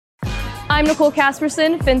I'm Nicole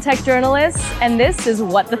Casperson, Fintech journalist, and this is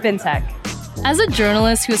What the Fintech. As a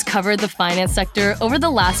journalist who has covered the finance sector over the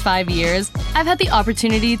last 5 years, I've had the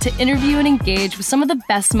opportunity to interview and engage with some of the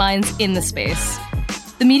best minds in the space.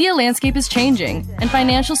 The media landscape is changing, and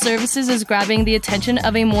financial services is grabbing the attention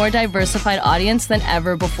of a more diversified audience than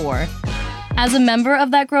ever before. As a member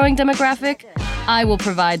of that growing demographic, I will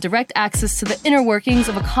provide direct access to the inner workings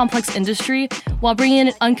of a complex industry while bringing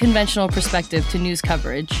an unconventional perspective to news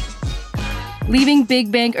coverage. Leaving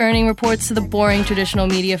big bank earning reports to the boring traditional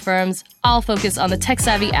media firms, I'll focus on the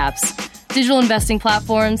tech-savvy apps, digital investing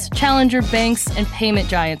platforms, challenger banks, and payment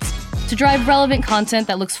giants to drive relevant content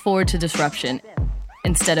that looks forward to disruption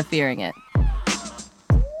instead of fearing it.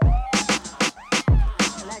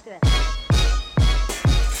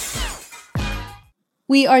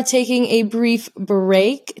 We are taking a brief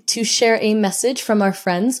break to share a message from our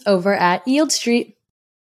friends over at Yield Street.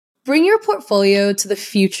 Bring your portfolio to the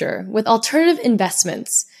future with alternative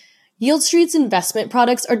investments. Yield Street's investment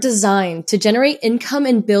products are designed to generate income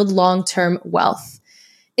and build long-term wealth.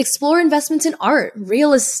 Explore investments in art,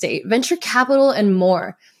 real estate, venture capital, and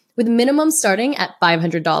more, with minimums starting at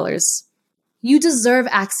 $500. You deserve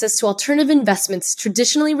access to alternative investments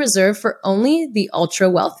traditionally reserved for only the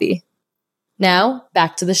ultra-wealthy. Now,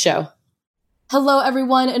 back to the show. Hello,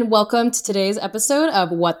 everyone, and welcome to today's episode of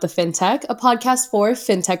What the Fintech, a podcast for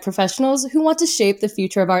fintech professionals who want to shape the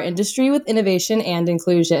future of our industry with innovation and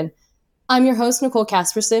inclusion. I'm your host, Nicole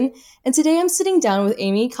Casperson, and today I'm sitting down with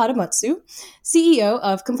Amy Kadomatsu, CEO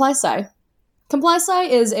of ComplySci. ComplySci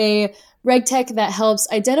is a regtech that helps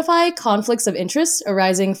identify conflicts of interest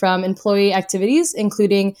arising from employee activities,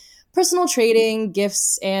 including personal trading,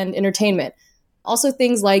 gifts, and entertainment. Also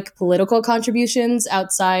things like political contributions,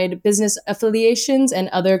 outside business affiliations, and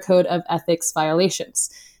other code of ethics violations.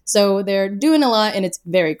 So they're doing a lot, and it's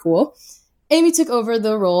very cool. Amy took over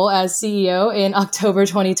the role as CEO in October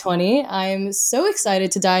 2020. I'm so excited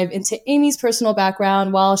to dive into Amy's personal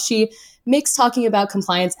background while she makes talking about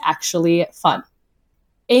compliance actually fun.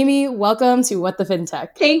 Amy, welcome to What the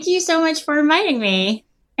Fintech. Thank you so much for inviting me.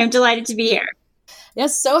 I'm delighted to be here.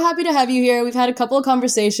 Yes, so happy to have you here. We've had a couple of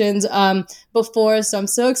conversations before, so I'm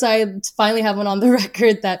so excited to finally have one on the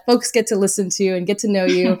record that folks get to listen to and get to know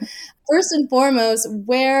you. First and foremost,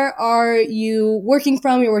 where are you working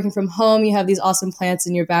from? You're working from home. You have these awesome plants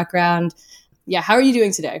in your background. Yeah, how are you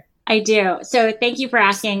doing today? I do. So thank you for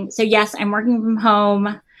asking. So yes, I'm working from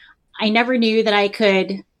home. I never knew that I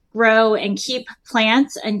could grow and keep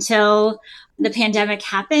plants until the pandemic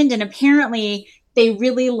happened. And apparently they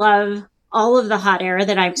really love all of the hot air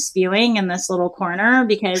that I'm spewing in this little corner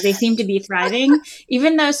because they seem to be thriving.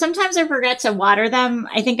 Even though sometimes I forget to water them,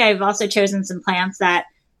 I think I've also chosen some plants that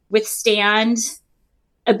withstand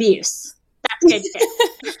abuse. That's good too.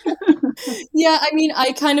 Yeah, I mean,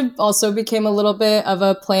 I kind of also became a little bit of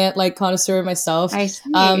a plant connoisseur myself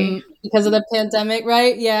because of the pandemic,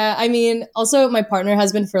 right? Yeah, I mean, also my partner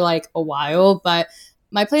has been for a while, but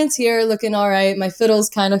my plants here are looking all right. My fiddle's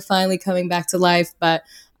kind of finally coming back to life, but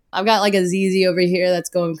I've got a ZZ over here that's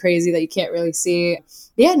going crazy that you can't really see.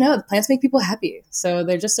 Yeah, no, the plants make people happy. So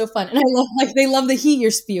they're just so fun. And I love, they love the heat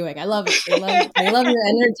you're spewing. I love it. They love your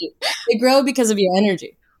energy. They grow because of your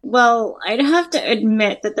energy. Well, I'd have to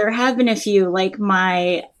admit that there have been a few,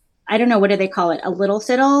 I don't know, what do they call it? A little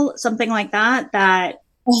fiddle, something like that fell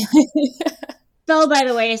by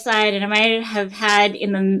the wayside. And I might have had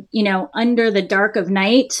under the dark of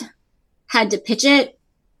night, had to pitch it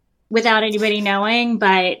without anybody knowing,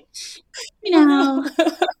 but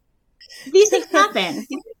these things happen.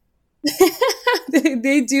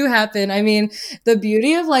 They do happen. I mean, the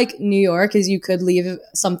beauty of New York is you could leave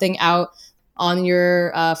something out on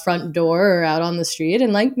your front door or out on the street,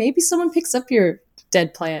 and maybe someone picks up your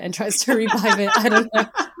dead plant and tries to revive it. I don't know.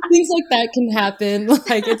 Things like that can happen.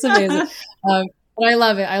 It's amazing. But I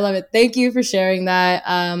love it. I love it. Thank you for sharing that.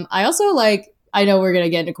 I also I know we're going to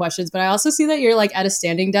get into questions, but I also see that you're at a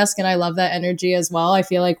standing desk, and I love that energy as well. I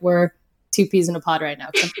feel like we're two peas in a pod right now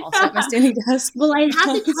because I'm also at my standing desk. Well, I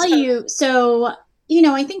have to tell you, so,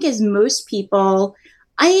 I think as most people,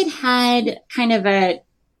 I had kind of a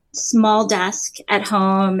small desk at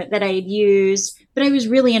home that I had used, but I was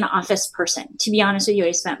really an office person. To be honest with you,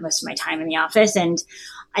 I spent most of my time in the office, and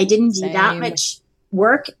I didn't do that much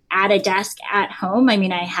work at a desk at home. I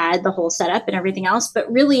mean, I had the whole setup and everything else, but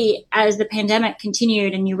really as the pandemic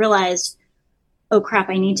continued and you realized, oh crap,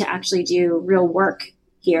 I need to actually do real work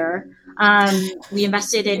here. We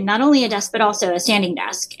invested in not only a desk, but also a standing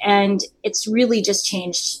desk. And it's really just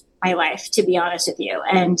changed my life, to be honest with you.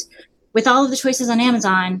 And with all of the choices on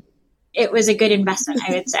Amazon, it was a good investment,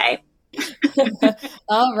 I would say.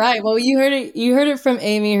 All right. Well, you heard it from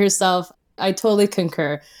Amy herself. I totally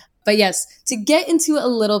concur. But yes, to get into a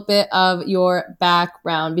little bit of your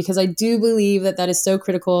background, because I do believe that that is so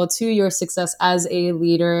critical to your success as a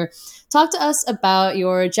leader. Talk to us about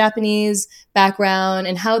your Japanese background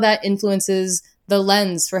and how that influences the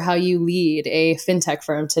lens for how you lead a fintech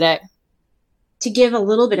firm today. To give a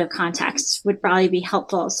little bit of context would probably be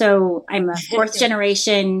helpful. So I'm a fourth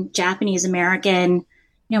generation Japanese American.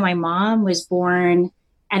 My mom was born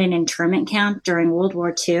at an internment camp during World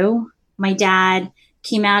War II. My dad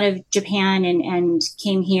came out of Japan and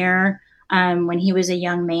came here when he was a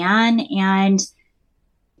young man. And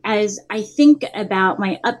as I think about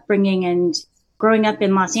my upbringing and growing up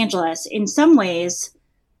in Los Angeles, in some ways,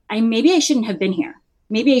 maybe I shouldn't have been here.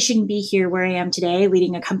 Maybe I shouldn't be here where I am today,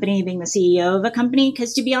 leading a company, being the CEO of a company.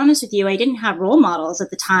 Because to be honest with you, I didn't have role models at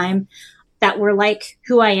the time that were like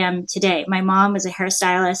who I am today. My mom was a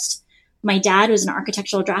hairstylist. My dad was an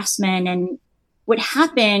architectural draftsman. And what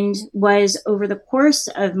happened was over the course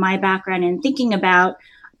of my background and thinking about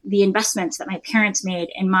the investments that my parents made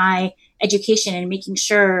in my education and making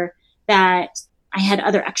sure that I had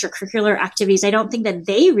other extracurricular activities, I don't think that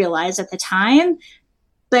they realized at the time,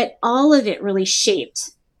 but all of it really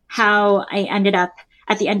shaped how I ended up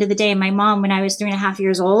at the end of the day. My mom, when I was 3.5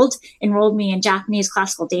 years old, enrolled me in Japanese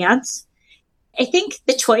classical dance. I think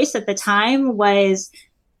the choice at the time was,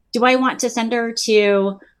 do I want to send her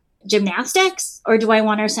to gymnastics or do I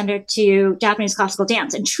want to send her to Japanese classical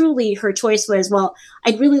dance? And truly her choice was, well,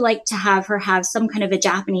 I'd really like to have her have some kind of a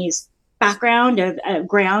Japanese background, of a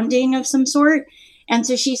grounding of some sort. And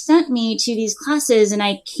so she sent me to these classes, and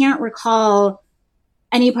I can't recall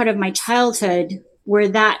any part of my childhood where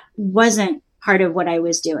that wasn't part of what I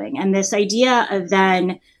was doing. And this idea of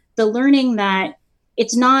then the learning that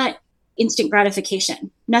it's not instant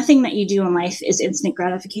gratification. Nothing that you do in life is instant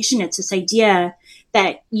gratification. It's this idea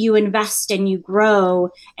that you invest and you grow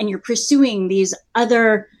and you're pursuing these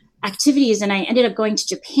other activities. And I ended up going to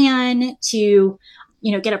Japan to,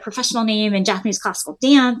 get a professional name in Japanese classical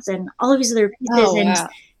dance and all of these other pieces. Oh, and wow.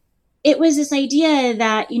 it was this idea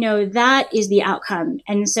that, that is the outcome.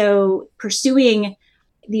 And so pursuing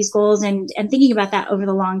these goals and thinking about that over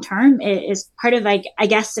the long term is part of, like, I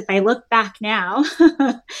guess if I look back now,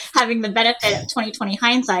 having the benefit of 2020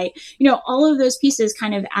 hindsight, all of those pieces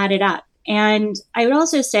kind of added up. And I would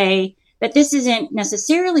also say that this isn't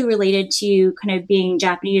necessarily related to kind of being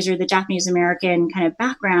Japanese or the Japanese American kind of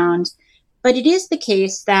background, but it is the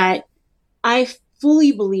case that I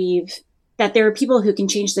fully believe that there are people who can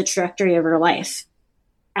change the trajectory of your life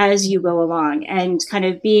as you go along, and kind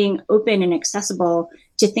of being open and accessible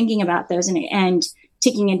to thinking about those and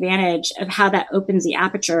taking advantage of how that opens the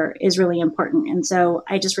aperture is really important. And so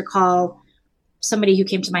I just recall somebody who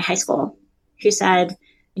came to my high school who said,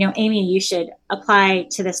 Amy, you should apply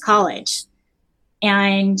to this college.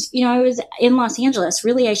 And, I was in Los Angeles.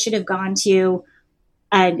 Really, I should have gone to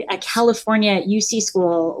a California UC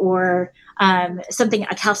school or something,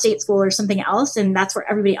 a Cal State school or something else. And that's where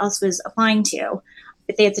everybody else was applying to.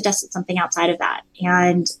 But they had suggested something outside of that.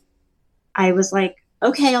 And I was like,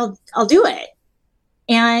 okay, I'll do it.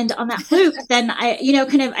 And on that fluke, then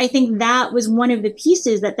I think that was one of the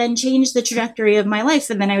pieces that then changed the trajectory of my life.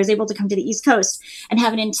 And then I was able to come to the East Coast and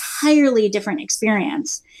have an entirely different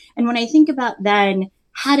experience. And when I think about then,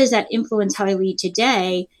 how does that influence how I lead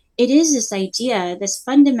today? It is this idea, this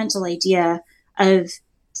fundamental idea of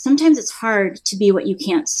sometimes it's hard to be what you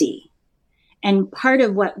can't see. And part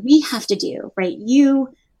of what we have to do, right?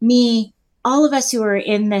 You, me, all of us who are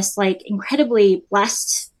in this like incredibly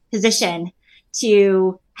blessed position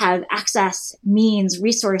to have access, means,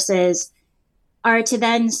 resources, are to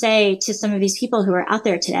then say to some of these people who are out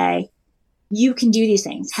there today, you can do these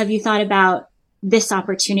things. Have you thought about this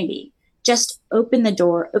opportunity? Just open the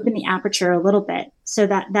door, open the aperture a little bit so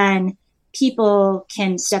that then people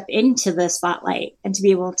can step into the spotlight and to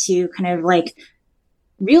be able to kind of like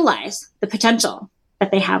realize the potential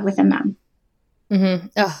that they have within them. Mm-hmm.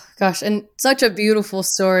 Oh gosh, and such a beautiful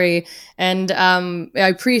story, and I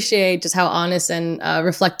appreciate just how honest and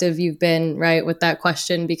reflective you've been, right, with that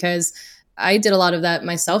question, because I did a lot of that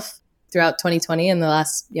myself throughout 2020 in the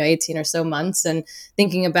last 18 or so months, and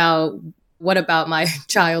thinking about what about my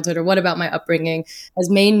childhood or what about my upbringing has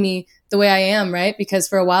made me the way I am, right? Because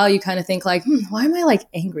for a while you kind of think like, why am I like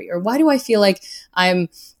angry? Or why do I feel like I'm,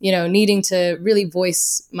 needing to really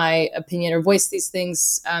voice my opinion or voice these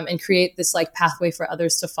things and create this like pathway for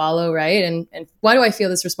others to follow, right? And why do I feel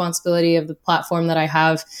this responsibility of the platform that I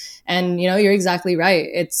have? And, you're exactly right.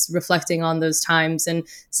 It's reflecting on those times and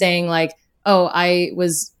saying like, oh, I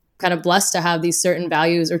was kind of blessed to have these certain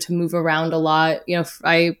values or to move around a lot.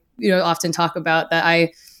 I often talk about that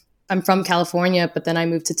I'm from California, but then I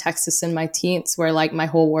moved to Texas in my teens, where like my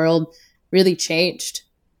whole world really changed,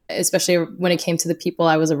 especially when it came to the people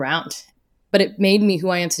I was around. But it made me who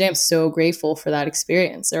I am today. I'm so grateful for that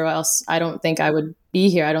experience, or else I don't think I would be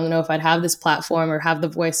here. I don't know if I'd have this platform or have the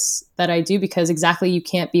voice that I do, because exactly, you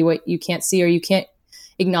can't be what you can't see, or you can't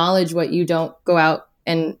acknowledge what you don't go out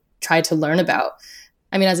and try to learn about.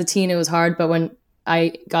 I mean, as a teen, it was hard, but when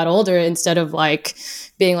I got older, instead of like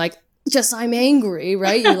being like, just I'm angry,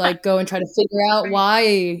 right? You like go and try to figure out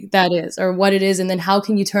why that is or what it is. And then how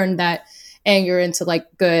can you turn that anger into like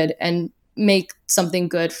good and make something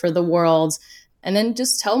good for the world? And then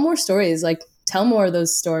just tell more stories, like tell more of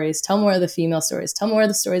those stories, tell more of the female stories, tell more of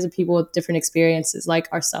the stories of people with different experiences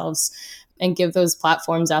like ourselves, and give those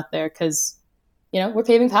platforms out there, because, you know, we're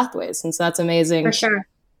paving pathways. And so that's amazing. For sure.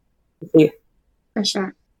 Yeah. For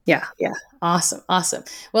sure. Yeah. Yeah. Awesome. Awesome.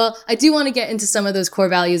 Well, I do want to get into some of those core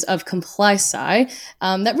values of ComplySci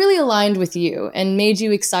that really aligned with you and made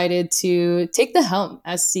you excited to take the helm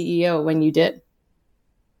as CEO when you did.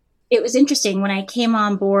 It was interesting when I came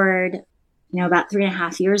on board, about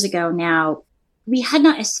 3.5 years ago now. We had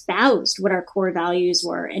not espoused what our core values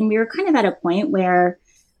were. And we were kind of at a point where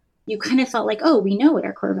you kind of felt like, oh, we know what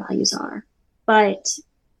our core values are. But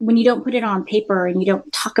when you don't put it on paper and you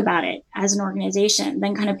don't talk about it as an organization,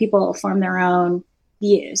 then kind of people form their own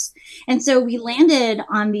views. And so we landed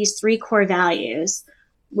on these 3 core values,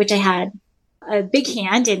 which I had a big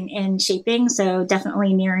hand in shaping. So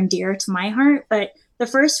definitely near and dear to my heart. But the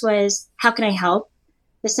first was, how can I help?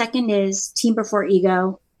 The second is team before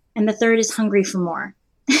ego. And the third is hungry for more.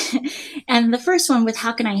 And the first one with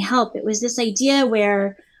how can I help? It was this idea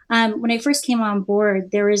where when I first came on board,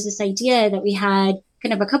 there was this idea that we had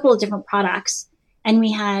kind of a couple of different products, and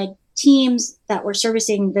we had teams that were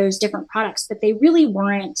servicing those different products, but they really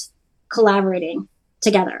weren't collaborating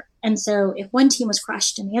together. And so if one team was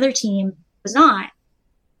crushed and the other team was not,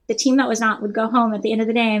 the team that was not would go home at the end of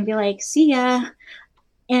the day and be like, see ya.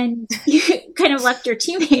 And you kind of left your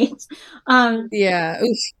teammates at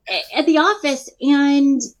the office.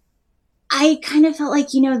 And I kind of felt like,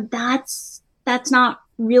 that's not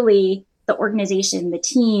really the organization, the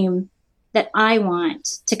team that I want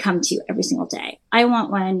to come to every single day. I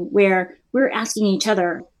want one where we're asking each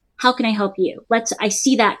other, how can I help you? I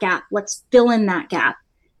see that gap. Let's fill in that gap.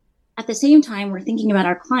 At the same time, we're thinking about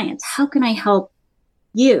our clients. How can I help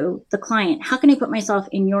you, the client? How can I put myself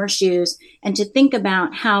in your shoes and to think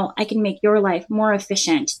about how I can make your life more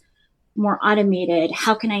efficient, more automated?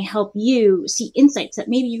 How can I help you see insights that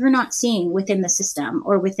maybe you're not seeing within the system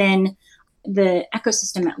or within the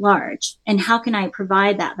ecosystem at large? And how can I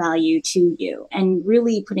provide that value to you? And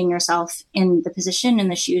really putting yourself in the position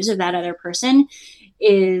and the shoes of that other person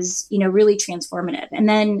is, really transformative. And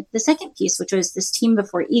then the second piece, which was this team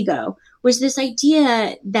before ego, was this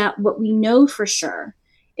idea that what we know for sure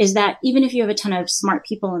is that even if you have a ton of smart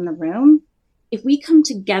people in the room, if we come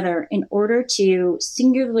together in order to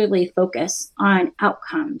singularly focus on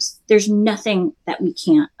outcomes, there's nothing that we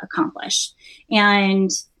can't accomplish. And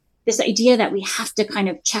this idea that we have to kind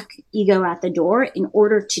of check ego at the door in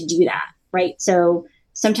order to do that, right? So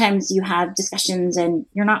sometimes you have discussions and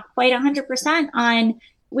you're not quite 100% on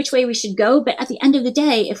which way we should go. But at the end of the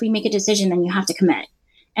day, if we make a decision, then you have to commit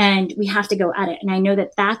and we have to go at it. And I know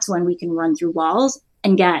that that's when we can run through walls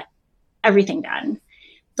and get everything done.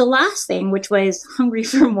 The last thing, which was hungry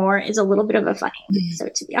for more, is a little bit of a funny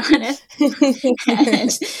episode, to be honest. And,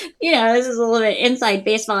 this is a little bit inside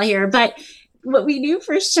baseball here, but what we knew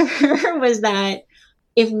for sure was that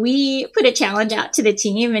if we put a challenge out to the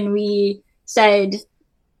team and we said,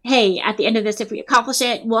 hey, at the end of this, if we accomplish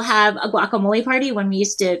it, we'll have a guacamole party, when we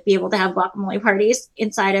used to be able to have guacamole parties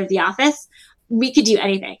inside of the office, we could do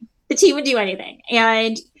anything. The team would do anything.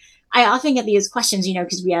 And I often get these questions,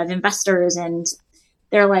 because we have investors and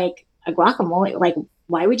they're like, a guacamole, like,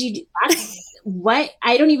 why would you do that? What?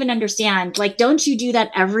 I don't even understand. Like, don't you do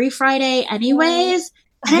that every Friday anyways?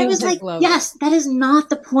 And I was like, yes, that is not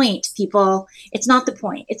the point, people. It's not the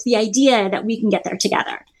point. It's the idea that we can get there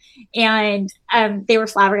together. And they were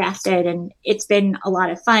flabbergasted, and it's been a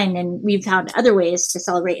lot of fun. And we've found other ways to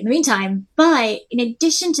celebrate in the meantime. But in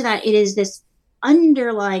addition to that, it is this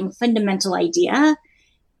underlying fundamental idea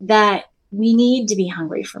that we need to be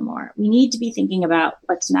hungry for more. We need to be thinking about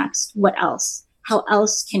what's next, what else, how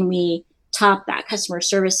else can we top that customer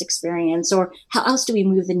service experience, or how else do we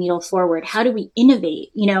move the needle forward? How do we innovate?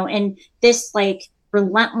 And this like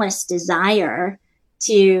relentless desire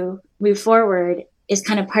to move forward is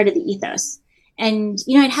kind of part of the ethos. And,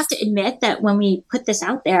 I'd have to admit that when we put this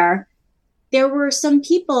out there were some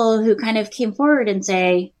people who kind of came forward and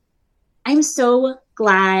say, I'm so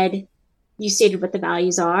glad you stated what the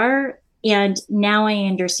values are. And now I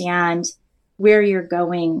understand where you're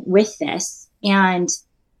going with this. And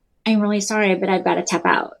I'm really sorry, but I've got to tap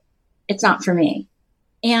out. It's not for me.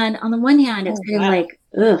 And on the one hand, it's kind of like,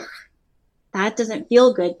 ugh, that doesn't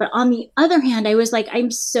feel good. But on the other hand, I was like,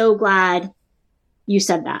 I'm so glad you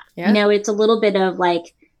said that. Yeah. It's a little bit of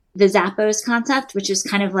like the Zappos concept, which is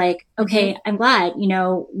kind of like, okay, I'm glad,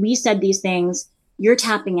 we said these things, you're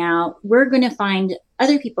tapping out. We're going to find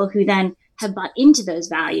other people who then have bought into those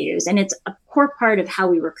values. And it's a core part of how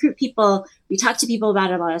we recruit people. We talk to people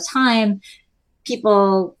about it a lot of time.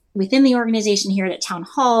 People within the organization here at town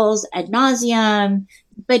halls, ad nauseum.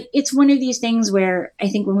 But it's one of these things where I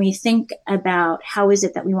think when we think about how is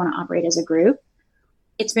it that we want to operate as a group,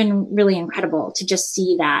 it's been really incredible to just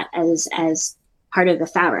see that as part of the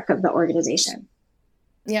fabric of the organization.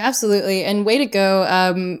 Yeah, absolutely. And way to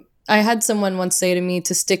go. I had someone once say to me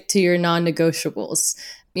to stick to your non-negotiables,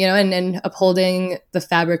 and upholding the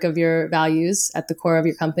fabric of your values at the core of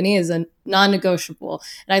your company is a non-negotiable.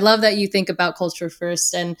 And I love that you think about culture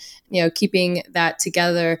first and, keeping that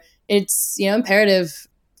together. It's, imperative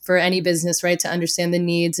for any business, right, to understand the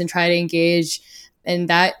needs and try to engage. And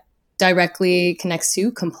that directly connects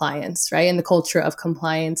to compliance, right, and the culture of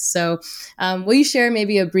compliance. So will you share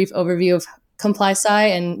maybe a brief overview of ComplySci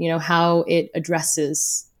and, how it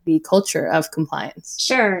addresses the culture of compliance?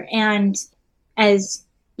 Sure. And as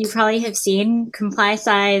you probably have seen,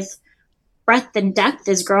 ComplySci's breadth and depth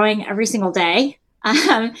is growing every single day.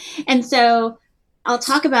 And so I'll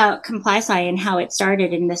talk about ComplySci and how it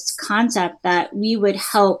started in this concept that we would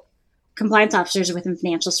help compliance officers within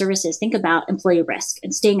financial services think about employee risk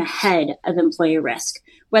and staying ahead of employee risk,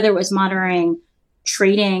 whether it was monitoring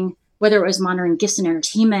trading, whether it was monitoring gifts and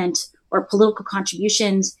entertainment or political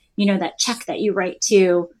contributions, that check that you write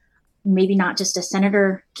to maybe not just a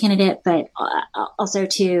senator candidate, but also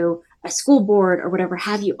to a school board or whatever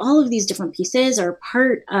have you. All of these different pieces are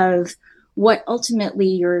part of what ultimately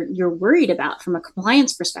you're worried about from a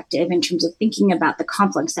compliance perspective in terms of thinking about the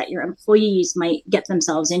conflicts that your employees might get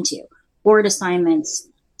themselves into, board assignments,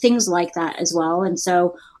 things like that as well. And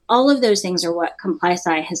so all of those things are what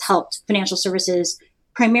ComplySci has helped financial services,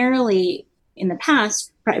 primarily in the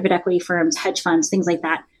past, private equity firms, hedge funds, things like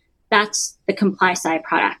that. That's the ComplySci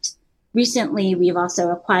product. Recently, we've also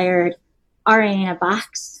acquired RA in a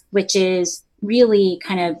Box, which is really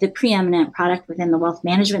kind of the preeminent product within the wealth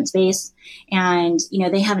management space. And,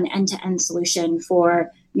 they have an end-to-end solution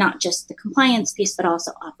for not just the compliance piece, but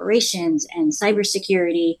also operations and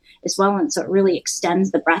cybersecurity as well. And so it really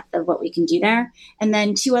extends the breadth of what we can do there. And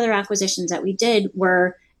then two other acquisitions that we did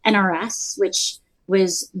were NRS, which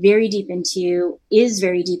is very deep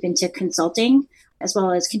into consulting, as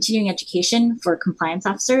well as continuing education for compliance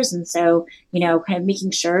officers. And so, kind of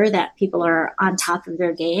making sure that people are on top of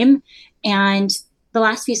their game. And the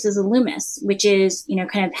last piece is Loomis, which is,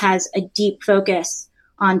 kind of has a deep focus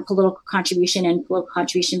on political contribution and political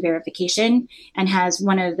contribution verification and has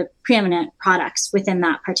one of the preeminent products within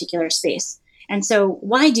that particular space. And so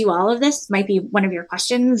why do all of this might be one of your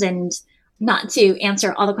questions, and not to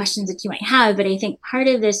answer all the questions that you might have, but I think part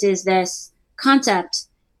of this is this concept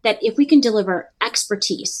that if we can deliver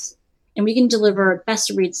expertise and we can deliver best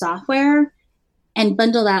of breed software and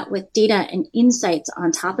bundle that with data and insights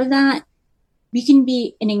on top of that, we can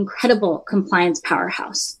be an incredible compliance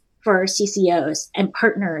powerhouse for our CCOs and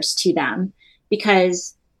partners to them.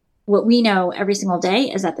 Because what we know every single day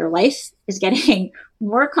is that their life is getting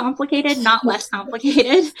more complicated, not less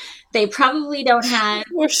complicated. They probably don't have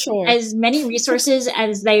as many resources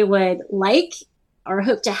as they would like or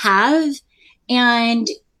hope to have. And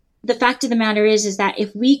the fact of the matter is that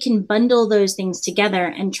if we can bundle those things together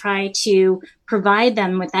and try to provide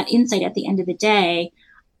them with that insight at the end of the day,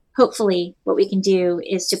 hopefully what we can do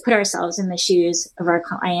is to put ourselves in the shoes of our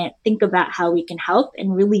client, think about how we can help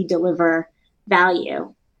and really deliver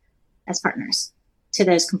value as partners to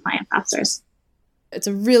those compliance officers. It's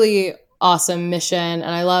a really awesome mission.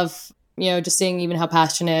 And I love, just seeing even how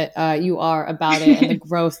passionate you are about it and the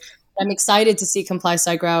growth. I'm excited to see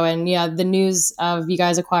ComplySci grow. And the news of you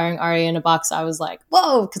guys acquiring RA in a Box, I was like,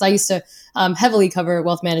 whoa, because I used to heavily cover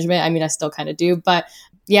wealth management. I mean, I still kind of do. But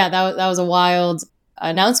that was a wild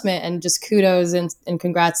announcement, and just kudos and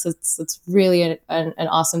congrats. That's really an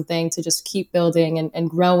awesome thing to just keep building and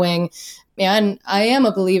growing. And I am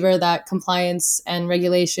a believer that compliance and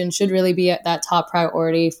regulation should really be at that top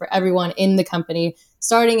priority for everyone in the company,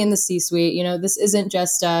 starting in the C-suite. This isn't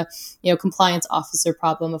just a, compliance officer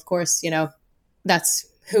problem. Of course, that's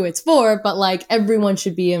who it's for, but like everyone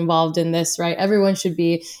should be involved in this, right? Everyone should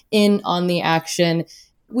be in on the action.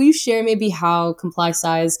 Will you share maybe how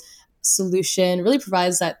ComplySci's solution really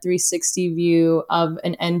provides that 360 view of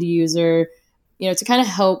an end user, to kind of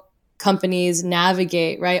help companies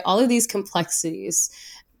navigate, right, all of these complexities.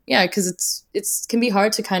 Yeah, because it's can be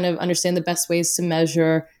hard to kind of understand the best ways to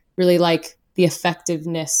measure really like the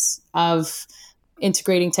effectiveness of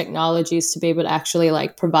integrating technologies to be able to actually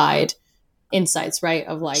like provide insights, right,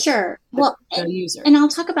 of like Sure. Well, the user. and I'll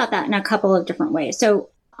talk about that in a couple of different ways. So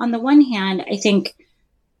on the one hand, I think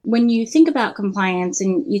when you think about compliance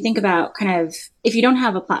and you think about kind of if you don't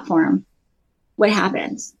have a platform, what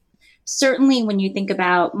happens? Certainly when you think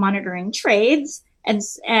about monitoring trades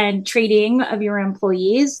and trading of your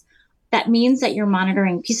employees, that means that you're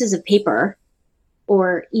monitoring pieces of paper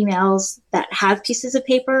or emails that have pieces of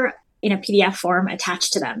paper in a PDF form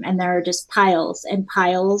attached to them. And there are just piles and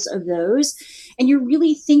piles of those. And you're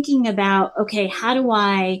really thinking about, okay, how do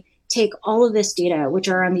I take all of this data, which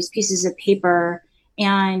are on these pieces of paper,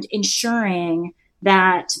 and ensuring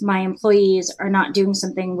that my employees are not doing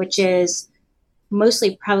something which is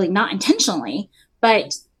mostly probably not intentionally,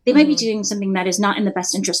 but they might be doing something that is not in the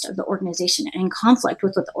best interest of the organization and in conflict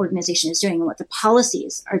with what the organization is doing and what the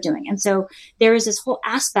policies are doing. And so there is this whole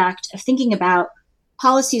aspect of thinking about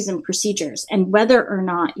policies and procedures and whether or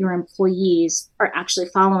not your employees are actually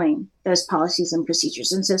following those policies and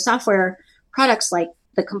procedures. And so software products like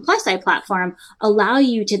the ComplySci platform allow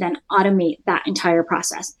you to then automate that entire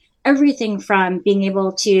process. Everything from being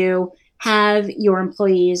able to have your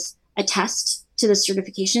employees attest to the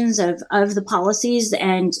certifications of the policies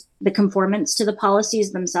and the conformance to the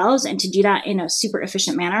policies themselves, and to do that in a super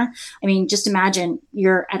efficient manner. I mean, just imagine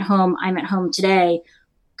you're at home, I'm at home today.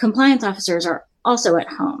 Compliance officers are also at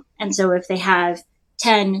home. And so if they have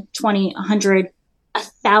 10, 20, 100,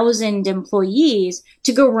 1,000 employees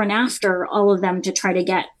to go run after all of them to try to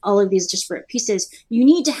get all of these disparate pieces, you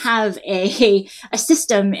need to have a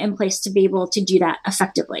system in place to be able to do that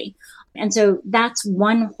effectively. And so that's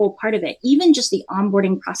one whole part of it. Even just the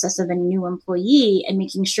onboarding process of a new employee and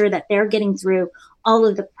making sure that they're getting through all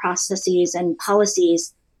of the processes and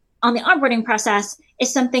policies on the onboarding process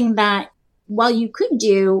is something that, while you could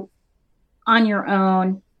do on your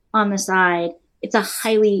own, on the side, it's a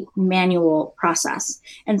highly manual process.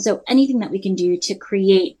 And so anything that we can do to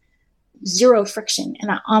create zero friction in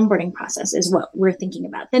that onboarding process is what we're thinking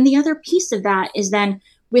about. Then the other piece of that is then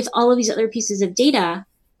with all of these other pieces of data,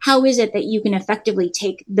 how is it that you can effectively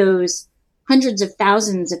take those hundreds of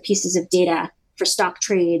thousands of pieces of data for stock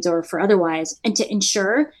trades or for otherwise, and to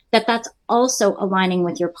ensure that that's also aligning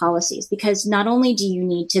with your policies? Because not only do you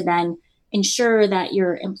need to then ensure that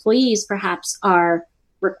your employees perhaps are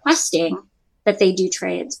requesting that they do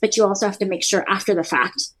trades, but you also have to make sure after the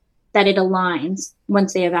fact that it aligns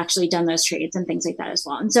once they have actually done those trades and things like that as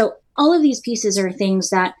well. And so all of these pieces are things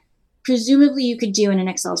that presumably you could do in an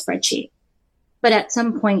Excel spreadsheet. But at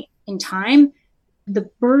some point in time, the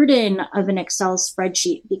burden of an Excel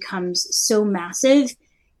spreadsheet becomes so massive,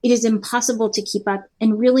 it is impossible to keep up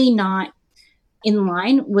and really not in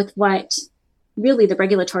line with what really the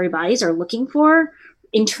regulatory bodies are looking for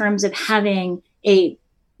in terms of having a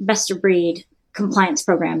best of breed compliance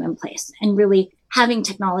program in place and really having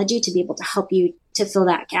technology to be able to help you to fill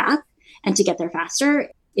that gap and to get there faster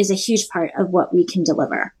is a huge part of what we can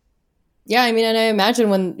deliver. Yeah, I mean, and I imagine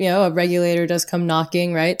when, a regulator does come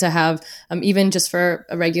knocking, right, to have even just for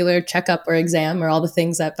a regular checkup or exam or all the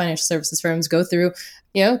things that financial services firms go through,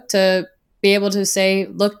 to be able to say,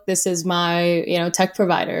 look, this is my, tech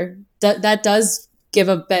provider. That does give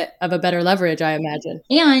a bit of a better leverage, I imagine.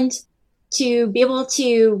 And to be able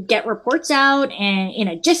to get reports out and in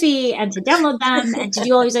a jiffy and to download them and to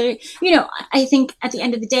do all these other, I think at the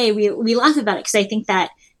end of the day, we laugh about it because I think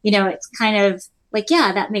that, it's kind of like,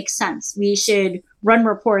 yeah, that makes sense. We should run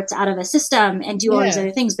reports out of a system and do all these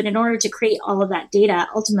other things. But in order to create all of that data,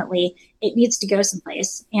 ultimately, it needs to go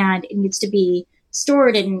someplace and it needs to be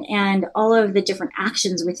stored, and all of the different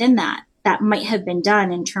actions within that might have been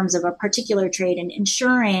done in terms of a particular trade and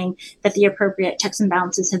ensuring that the appropriate checks and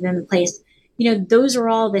balances have been in place. Those are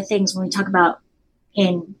all the things when we talk about,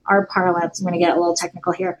 in our parlance, I'm going to get a little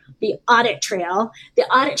technical here, the audit trail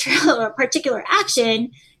of a particular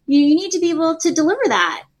action. You need to be able to deliver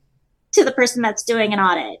that to the person that's doing an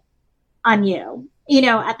audit on you,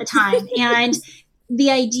 at the time. And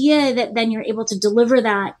the idea that then you're able to deliver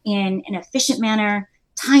that in an efficient manner,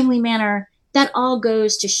 timely manner, that all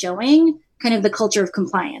goes to showing kind of the culture of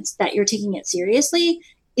compliance, that you're taking it seriously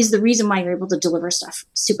is the reason why you're able to deliver stuff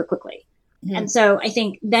super quickly. Mm-hmm. And so I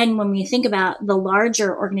think then when we think about the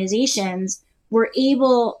larger organizations, we're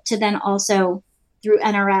able to then also through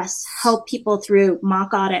NRS, help people through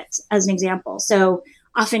mock audits, as an example. So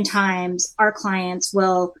oftentimes our clients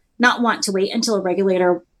will not want to wait until a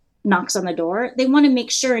regulator knocks on the door, they want to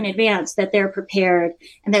make sure in advance that they're prepared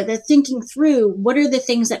and that they're thinking through what are the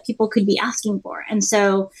things that people could be asking for. And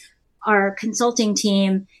so our consulting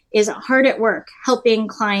team is hard at work helping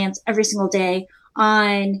clients every single day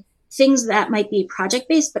on things that might be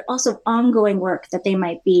project-based, but also ongoing work that they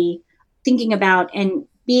might be thinking about, and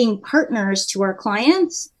being partners to our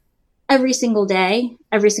clients every single day,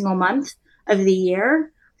 every single month of the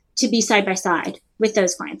year, to be side by side with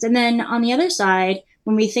those clients. And then on the other side,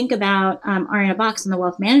 when we think about R in a Box on the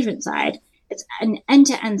wealth management side, it's an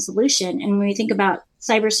end-to-end solution. And when we think about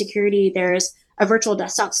cybersecurity, there's a virtual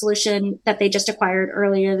desktop solution that they just acquired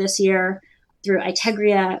earlier this year through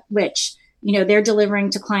Itegria, which they're delivering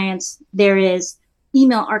to clients. There is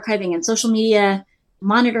email archiving and social media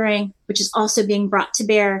monitoring, which is also being brought to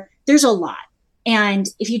bear. There's a lot. And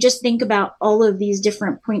if you just think about all of these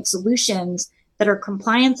different point solutions that our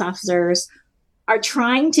compliance officers are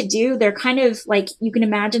trying to do, they're kind of like, you can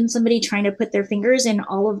imagine somebody trying to put their fingers in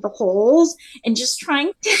all of the holes and just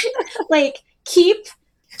trying to like keep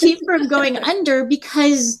from going under,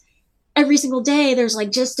 because every single day there's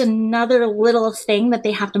like just another little thing that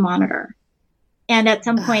they have to monitor. And at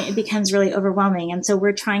some point it becomes really overwhelming. And so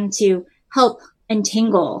we're trying to help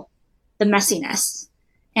untangle the messiness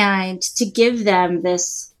and to give them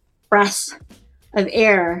this breath of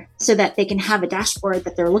air so that they can have a dashboard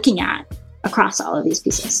that they're looking at across all of these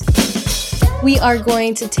pieces. We are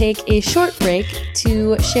going to take a short break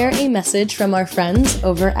to share a message from our friends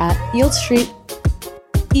over at Yield Street.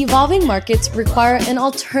 Evolving markets require an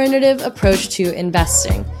alternative approach to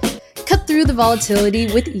investing. Cut through the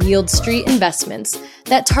volatility with Yield Street investments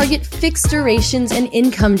that target fixed durations and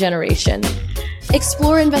income generation.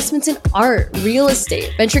 Explore investments in art, real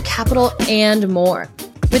estate, venture capital, and more,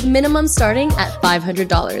 with minimum starting at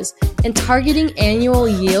 $500 and targeting annual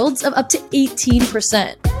yields of up to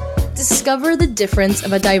 18%. Discover the difference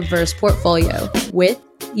of a diverse portfolio with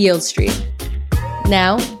Yield Street.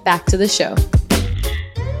 Now, back to the show.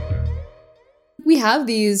 We have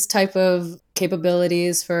these type of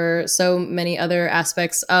capabilities for so many other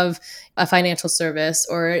aspects of a financial service,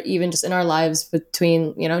 or even just in our lives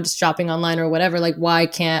between, just shopping online or whatever. Like, why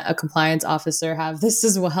can't a compliance officer have this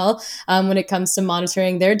as well when it comes to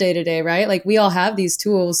monitoring their day-to-day, right? Like, we all have these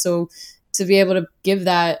tools. So to be able to give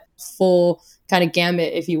that full kind of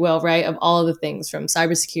gamut, if you will, right, of all of the things from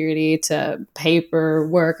cybersecurity to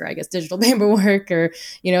paperwork, or I guess digital paperwork, or,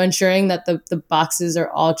 ensuring that the boxes are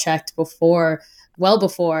all checked well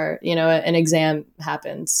before, an exam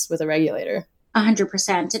happens with a regulator.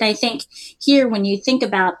 100%. And I think here, when you think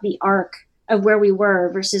about the arc of where we were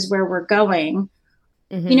versus where we're going,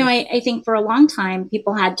 I think for a long time,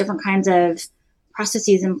 people had different kinds of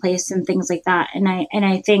processes in place and things like that. And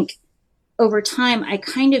I think over time,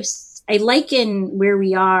 I liken where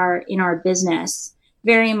we are in our business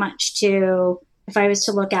very much to, if I was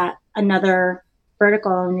to look at another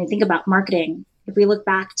vertical and you think about marketing, if we look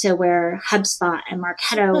back to where HubSpot and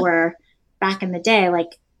Marketo were back in the day,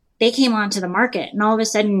 like, they came onto the market and all of a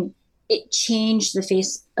sudden it changed the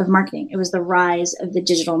face of marketing. It was the rise of the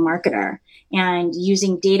digital marketer and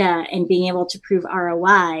using data and being able to prove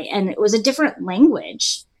ROI. And it was a different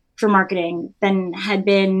language for marketing than had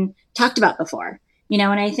been talked about before. And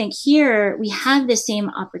I think here we have the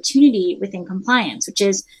same opportunity within compliance, which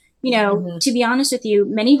is, to be honest with you,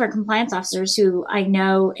 many of our compliance officers who I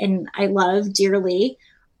know and I love dearly,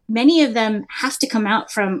 many of them have to come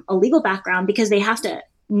out from a legal background because they have to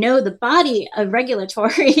know the body of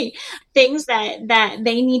regulatory things that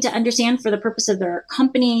they need to understand for the purpose of their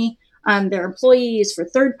company, their employees, for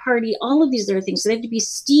third party, all of these other things. So they have to be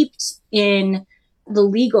steeped in the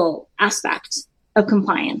legal aspect of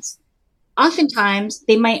compliance. Oftentimes,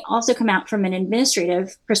 they might also come out from an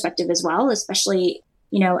administrative perspective as well, especially,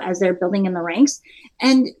 as they're building in the ranks.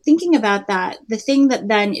 And thinking about that, the thing that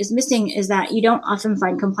then is missing is that you don't often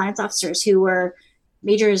find compliance officers who were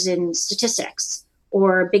majors in statistics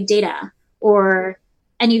or big data or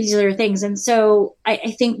any of these other things. And so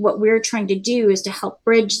I think what we're trying to do is to help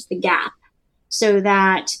bridge the gap so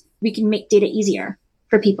that we can make data easier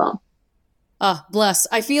for people. Oh, bless.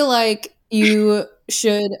 I feel like you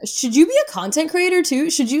should you be a content creator too?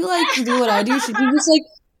 Should you do what I do? Should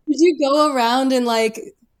you go around and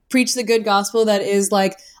preach the good gospel that is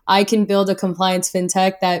I can build a compliance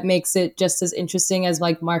fintech that makes it just as interesting as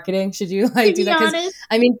marketing? Should you do that? Honest,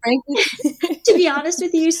 frankly, to be honest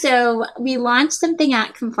with you, so we launched something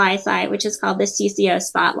at ComplySci, which is called the CCO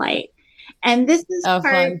Spotlight. And this is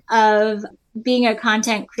part of being a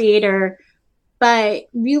content creator, but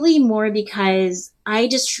really more because I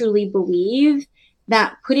just truly believe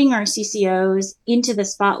that putting our CCOs into the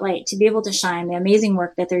spotlight to be able to shine, the amazing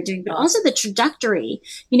work that they're doing, but also the trajectory.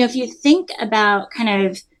 If you think about kind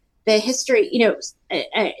of the history,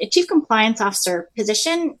 a chief compliance officer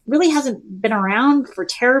position really hasn't been around for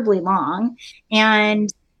terribly long. And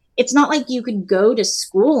it's not like you could go to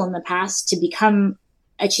school in the past to become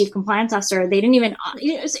a chief compliance officer. They didn't even,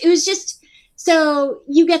 it was just, so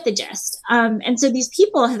you get the gist. And so these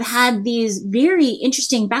people have had these very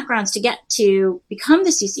interesting backgrounds to get to become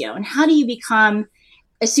the CCO. And how do you become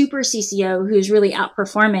a super CCO who's really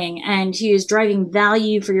outperforming and who's driving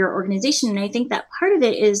value for your organization? And I think that part of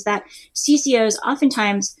it is that CCOs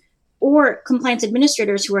oftentimes, or compliance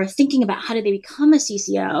administrators who are thinking about how do they become a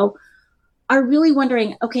CCO, are really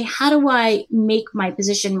wondering, okay, how do I make my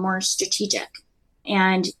position more strategic?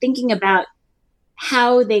 And thinking about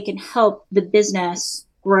how they can help the business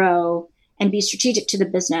grow and be strategic to the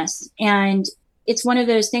business. And it's one of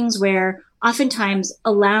those things where oftentimes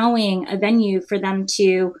allowing a venue for them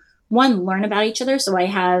to, one, learn about each other. So I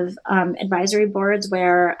have advisory boards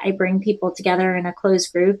where I bring people together in a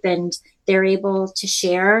closed group and they're able to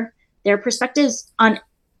share their perspectives on,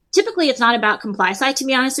 typically it's not about ComplySci, to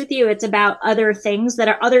be honest with you. It's about other things that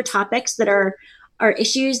are other topics that are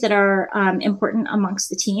issues that are important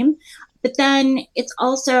amongst the team. But then it's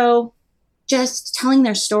also just telling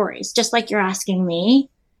their stories, just like you're asking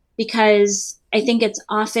me, because I think it's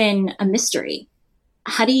often a mystery.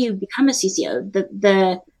 How do you become a CCO?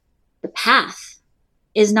 The path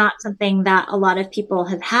is not something that a lot of people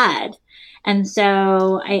have had. And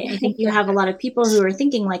so I think you have a lot of people who are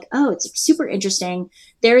thinking like, oh, it's super interesting.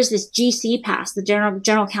 There's this GC path, the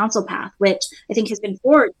general counsel path, which I think has been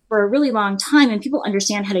forward for a really long time, and people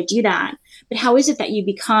understand how to do that. But how is it that you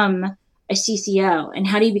become a CCO, and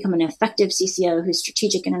how do you become an effective CCO who's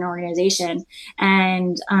strategic in an organization?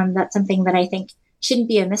 And that's something that I think shouldn't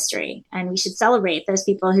be a mystery, and we should celebrate those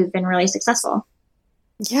people who've been really successful.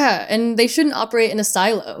 Yeah, and they shouldn't operate in a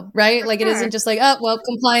silo, right? Like, it isn't just like, oh, well,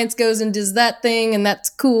 compliance goes and does that thing, and that's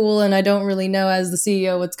cool, and I don't really know as the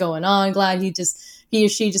CEO what's going on. Glad he or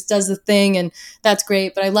she just does the thing, and that's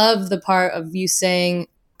great. But I love the part of you saying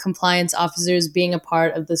compliance officers being a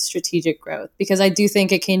part of the strategic growth, because I do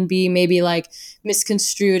think it can be maybe like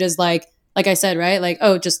misconstrued as like I said, right? Like,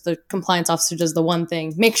 oh, just the compliance officer does the one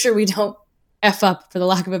thing. Make sure we don't F up, for the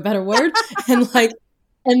lack of a better word.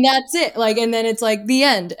 And that's it. Like, and then it's like the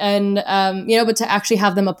end. And, but to actually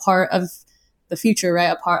have them a part of the future,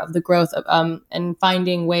 right? A part of the growth of, and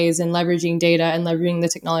finding ways and leveraging data and leveraging the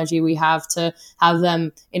technology we have to have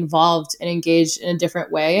them involved and engaged in a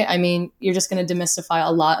different way. I mean, you're just going to demystify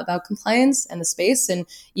a lot about compliance and the space, and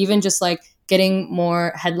even just like getting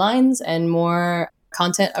more headlines and more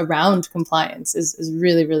content around compliance is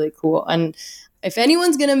really, really cool. And if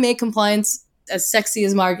anyone's going to make compliance as sexy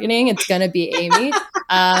as marketing, it's gonna be Amy,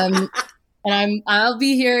 and I'll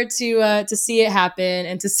be here to see it happen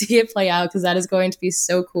and to see it play out, because that is going to be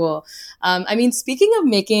so cool. I mean, speaking of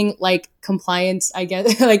making like compliance, I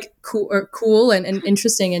guess like cool and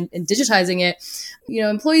interesting and digitizing it,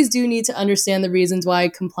 employees do need to understand the reasons why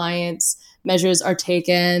compliance measures are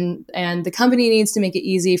taken, and the company needs to make it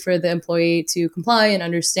easy for the employee to comply and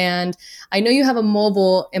understand. I know you have a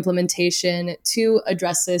mobile implementation to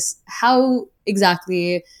address this. How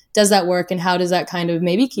exactly does that work, and how does that kind of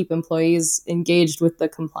maybe keep employees engaged with the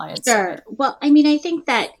compliance? Sure. Well, I mean, I think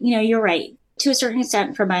that, you're right. To a certain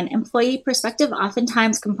extent, from an employee perspective,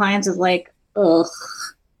 oftentimes compliance is like, ugh.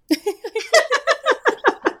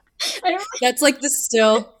 That's like the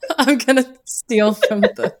still. I'm going to steal from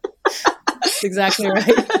the... That's exactly right.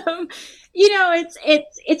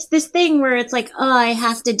 It's this thing where it's like, oh, I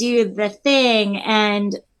have to do the thing,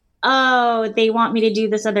 and oh, they want me to do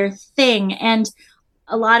this other thing. And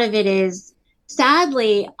a lot of it is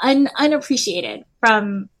sadly unappreciated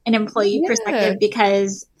from an employee perspective,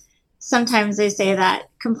 because sometimes they say that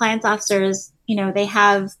compliance officers, they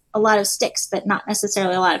have a lot of sticks, but not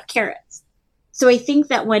necessarily a lot of carrots. So I think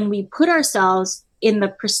that when we put ourselves in the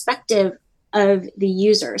perspective of the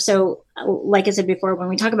user, so like I said before, when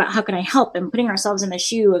we talk about how can I help and putting ourselves in the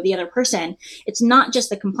shoe of the other person, it's not just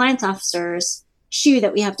the compliance officer's shoe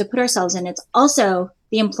that we have to put ourselves in. It's also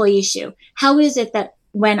the employee shoe. How is it that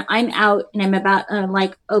when I'm out and I'm about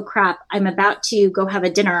like, oh crap, I'm about to go have a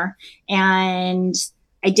dinner and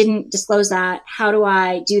I didn't disclose that. How do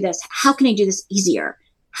I do this? How can I do this easier?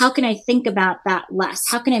 How can I think about that less?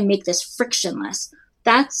 How can I make this frictionless?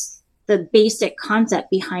 That's the basic concept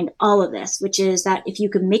behind all of this, which is that if you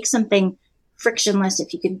can make something frictionless,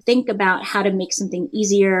 if you can think about how to make something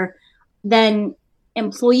easier, then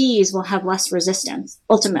employees will have less resistance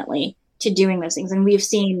ultimately to doing those things. And we've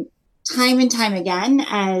seen time and time again,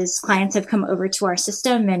 as clients have come over to our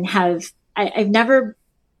system and I've never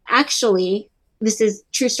actually, this is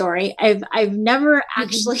true story. I've never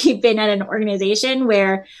actually been at an organization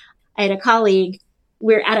where I had a colleague,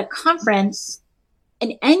 we're at a conference,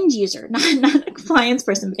 an end user, not a compliance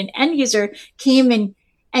person, but an end user came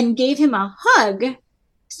and gave him a hug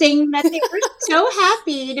saying that they were so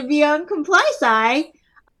happy to be on ComplySci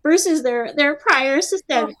versus their prior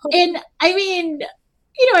system. And I mean,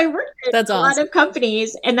 I worked at That's a lot awesome. of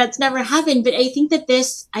companies and that's never happened. But I think that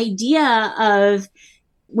this idea of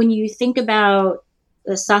when you think about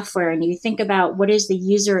the software and you think about what is the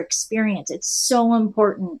user experience, it's so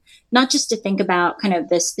important not just to think about kind of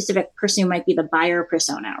the specific person who might be the buyer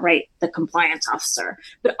persona, right? The compliance officer,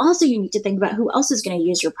 but also you need to think about who else is going to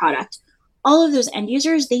use your product. All of those end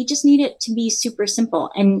users, they just need it to be super simple.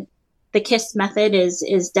 And the KISS method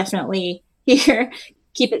is definitely here.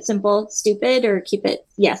 Keep it simple, stupid, or keep it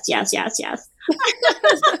yes, yes, yes, yes.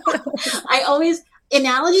 I always,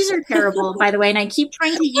 analogies are terrible, by the way, and I keep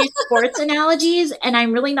trying to use sports analogies, and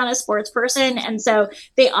I'm really not a sports person, and so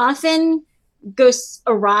they often go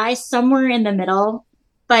awry somewhere in the middle.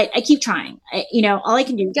 But I keep trying. All I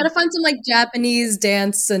can do. You gotta find some like Japanese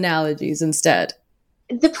dance analogies instead.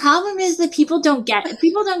 The problem is that people don't get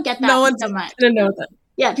that No one's so much. gonna know that.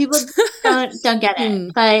 Yeah, people don't get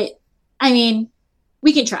it. But I mean,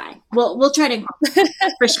 we can try. We'll try to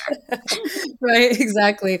for sure. Right,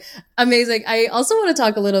 exactly. Amazing. I also want to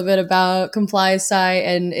talk a little bit about ComplySci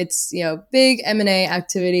and its, big M&A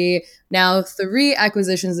activity. Now 3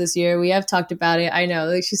 acquisitions this year. We have talked about it. I know,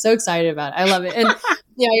 like she's so excited about it. I love it. And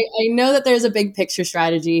I know that there's a big picture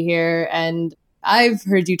strategy here, and I've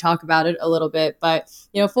heard you talk about it a little bit, but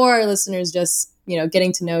for our listeners, just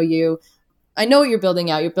getting to know you, I know what you're building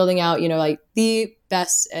out. You're building out, like the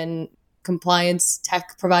best and compliance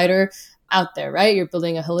tech provider out there, right? You're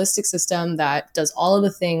building a holistic system that does all of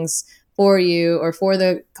the things for you or for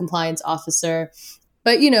the compliance officer.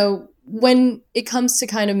 But, when it comes to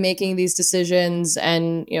kind of making these decisions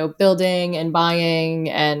and, building and buying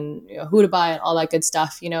and who to buy and all that good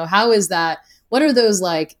stuff, how is that? What are those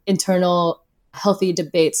like internal healthy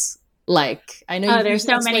debates like? I know there's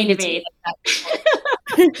so many debates.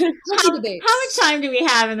 How much time do we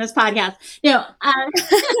have in this podcast?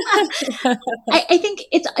 I think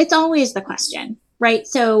it's always the question, right?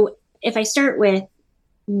 So if I start with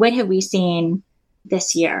what have we seen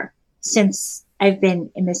this year since I've been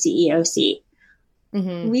in the CEO seat,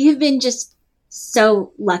 we have been just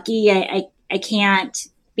so lucky. I can't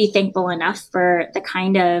be thankful enough for the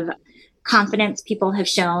kind of confidence people have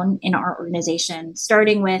shown in our organization,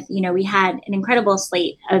 starting with, we had an incredible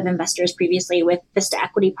slate of investors previously with Vista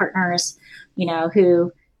Equity Partners,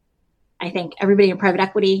 who I think everybody in private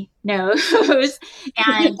equity knows,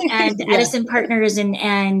 and yeah. Edison Partners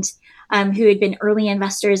and who had been early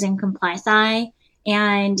investors in ComplySci.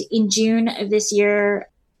 And in June of this year,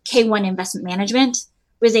 K1 Investment Management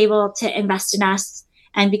was able to invest in us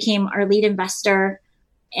and became our lead investor.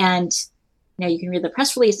 And you can read the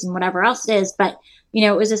press release and whatever else it is, but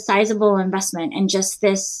it was a sizable investment, and just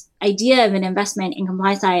this idea of an investment in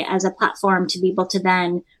ComplySci as a platform to be able to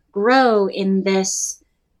then grow in this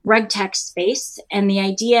RegTech space, and the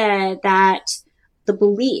idea that the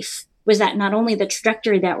belief was that not only the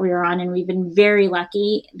trajectory that we were on, and we've been very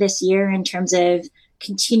lucky this year in terms of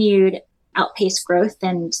continued outpaced growth,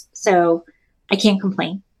 and so I can't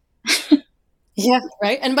complain. Yeah,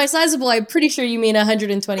 right. And by sizable, I'm pretty sure you mean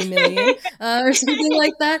 120 million or something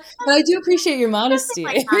like that. But I do appreciate your modesty.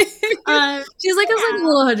 She's like, I was like a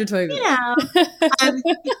little 120 million.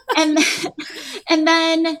 And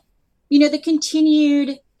then, the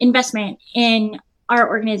continued investment in our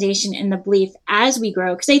organization and the belief as we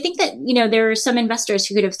grow. Because I think that, there are some investors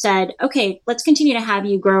who could have said, okay, let's continue to have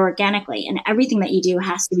you grow organically, and everything that you do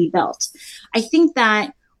has to be built. I think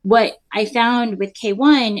that what I found with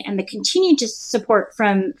K1 and the continued support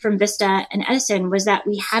from Vista and Edison was that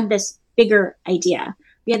we had this bigger idea.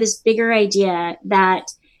 We had this bigger idea that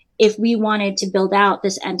if we wanted to build out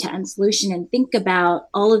this end-to-end solution and think about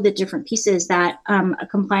all of the different pieces that a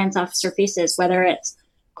compliance officer faces, whether it's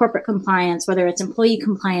corporate compliance, whether it's employee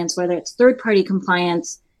compliance, whether it's third-party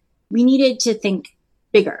compliance, we needed to think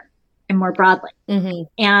bigger and more broadly.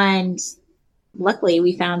 And luckily,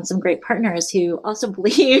 we found some great partners who also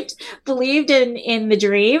believed in the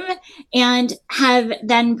dream and have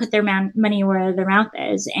then put their money where their mouth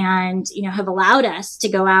is, and have allowed us to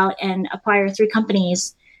go out and acquire 3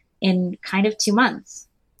 companies in kind of 2 months.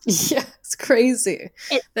 Yeah, it's crazy.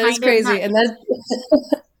 That is crazy, and that's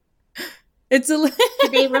It's a.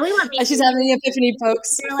 Did they really let me? She's having epiphany,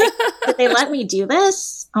 folks. They're like, did they let me do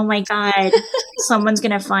this? Oh my God, someone's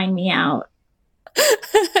gonna find me out.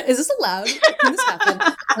 Is this allowed? Can this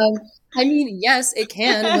happen? I mean, yes, it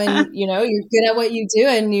can when, you're good at what you do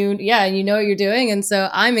and you know what you're doing. And so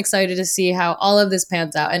I'm excited to see how all of this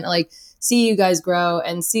pans out and like see you guys grow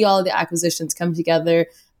and see all of the acquisitions come together.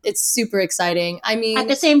 It's super exciting. I mean, at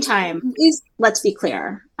the same time, let's be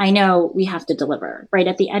clear. I know we have to deliver, right?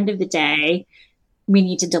 At the end of the day, we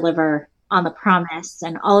need to deliver on the promise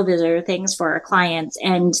and all of those other things for our clients.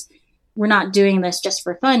 And we're not doing this just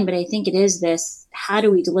for fun, but I think it is this, how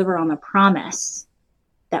do we deliver on the promise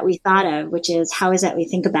that we thought of, which is how is that we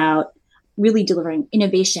think about really delivering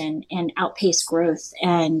innovation and outpace growth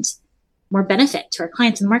and more benefit to our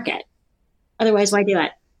clients in the market. Otherwise, why do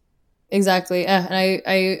it? Exactly. And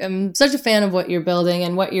I am such a fan of what you're building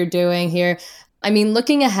and what you're doing here. I mean,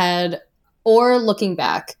 looking ahead or looking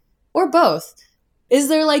back or both, is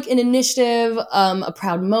there like an initiative, a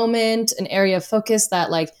proud moment, an area of focus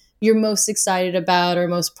that like you're most excited about or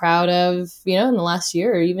most proud of, in the last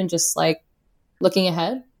year, or even just like looking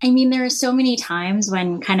ahead? I mean, there are so many times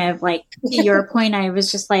when kind of like to your point, I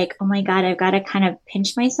was just like, oh my God, I've got to kind of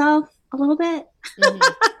pinch myself a little bit.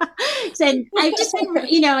 Mm-hmm. So I've just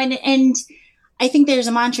been, and I think there's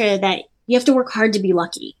a mantra that you have to work hard to be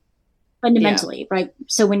lucky fundamentally, right?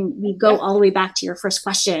 So when we go all the way back to your first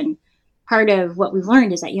question, part of what we've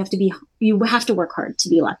learned is that you have to work hard to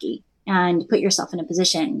be lucky and put yourself in a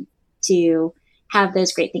position to have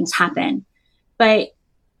those great things happen. But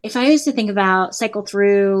if I was to cycle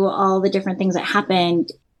through all the different things that happened,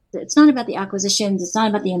 it's not about the acquisitions, it's not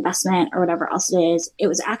about the investment or whatever else it is. It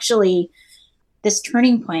was actually this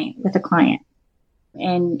turning point with a client.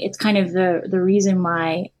 And it's kind of the reason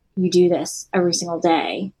why you do this every single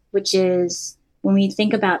day, which is when we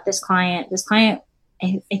think about this client,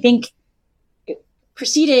 I think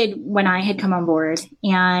proceeded when I had come on board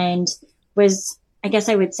and was, I guess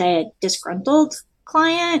I would say, a disgruntled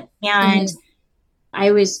client. And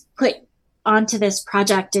I was put onto this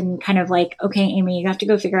project and kind of like, okay, Amy, you have to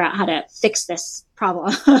go figure out how to fix this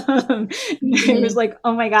problem. It was like,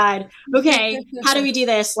 oh my God, okay, how do we do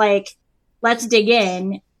this? Like, let's dig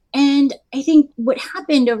in. And I think what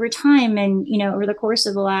happened over time and, over the course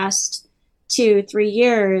of the last 2-3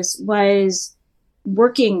 years was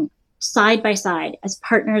working side by side as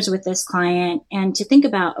partners with this client and to think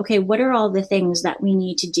about, okay, what are all the things that we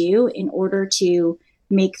need to do in order to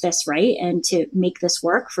make this right and to make this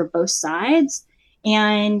work for both sides.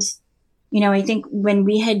 And, I think when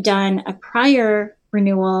we had done a prior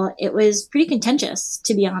renewal, it was pretty contentious,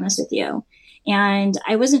 to be honest with you. And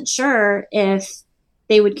I wasn't sure if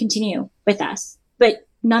they would continue with us. But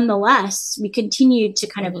nonetheless, we continued to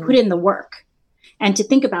kind of put in the work and to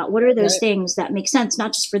think about what are those things that make sense,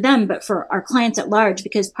 not just for them, but for our clients at large,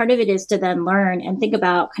 because part of it is to then learn and think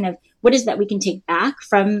about kind of what is that we can take back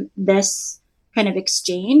from this kind of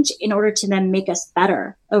exchange in order to then make us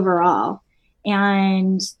better overall.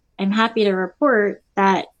 And I'm happy to report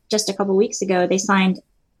that just a couple of weeks ago, they signed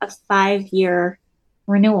a 5-year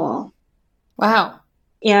renewal. Wow.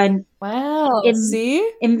 And see?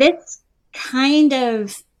 In this kind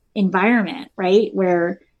of environment, right,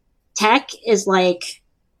 where tech is like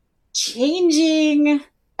changing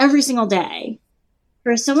every single day,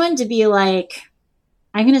 for someone to be like,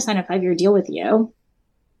 I'm going to sign a 5-year deal with you.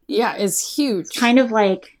 Yeah, it's huge. It's kind of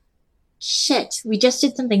like, shit, we just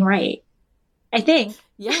did something right, I think.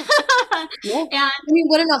 Yeah. Yeah. And, I mean,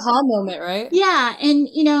 what an aha moment, right? Yeah. And,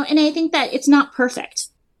 and I think that it's not perfect.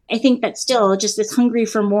 I think that still just this hungry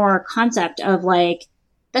for more concept of like,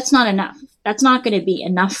 that's not enough. That's not going to be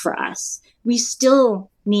enough for us. We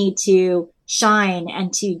still need to shine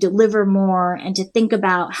and to deliver more and to think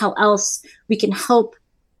about how else we can help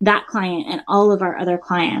that client and all of our other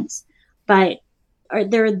clients. But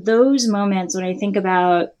there are those moments when I think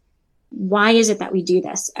about why is it that we do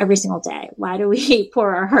this every single day? Why do we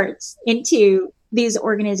pour our hearts into these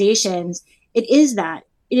organizations? It is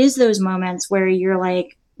those moments where you're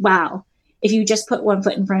like, wow, if you just put one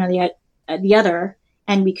foot in front of the other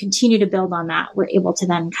and we continue to build on that, we're able to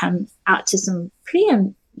then come out to some pretty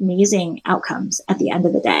amazing outcomes at the end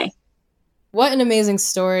of the day. What an amazing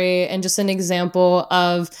story and just an example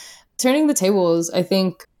of turning the tables. I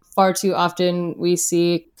think far too often we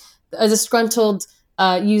see a disgruntled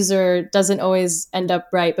user doesn't always end up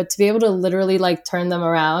right, but to be able to literally like turn them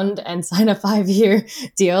around and sign a 5-year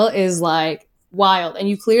deal is like wild. And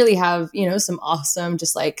you clearly have, some awesome,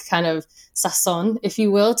 just like kind of sazon, if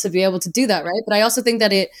you will, to be able to do that, right? But I also think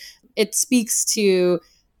that it speaks to,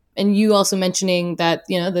 and you also mentioning that,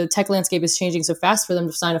 the tech landscape is changing so fast for them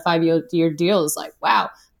to sign a 5-year deal is like, wow.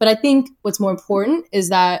 But I think what's more important is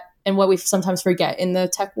that, and what we sometimes forget in the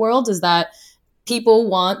tech world, is that people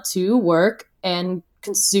want to work and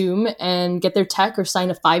consume and get their tech or sign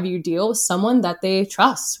a 5-year deal with someone that they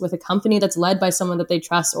trust, with a company that's led by someone that they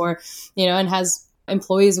trust, or, and has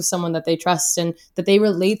employees with someone that they trust and that they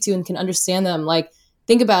relate to and can understand them. Like,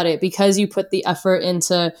 think about it, because you put the effort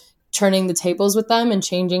into turning the tables with them and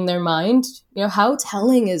changing their mind, how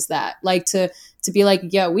telling is that? Like, to be like,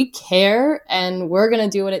 yeah, we care and we're going to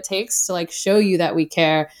do what it takes to like show you that we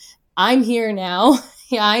care. I'm here now.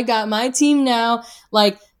 Yeah, I got my team now.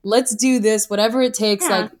 Like, let's do this, whatever it takes.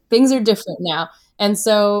 Yeah. Like, things are different now. And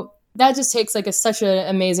so that just takes like such an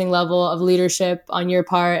amazing level of leadership on your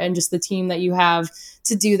part, and just the team that you have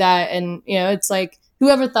to do that. And, it's like,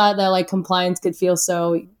 whoever thought that like compliance could feel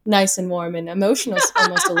so nice and warm and emotional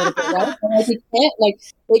almost a little bit, right? But,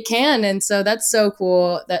 it can. And so that's so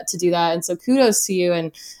cool to do that. And so kudos to you.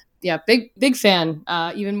 And yeah, big fan,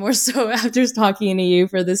 even more so after talking to you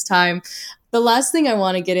for this time. The last thing I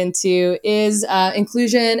want to get into is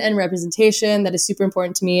inclusion and representation. That is super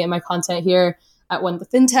important to me in my content here at One the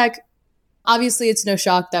Fintech. Obviously, it's no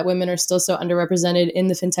shock that women are still so underrepresented in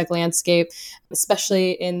the fintech landscape,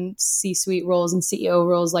 especially in C-suite roles and CEO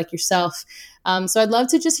roles like yourself. So I'd love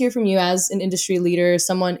to just hear from you as an industry leader,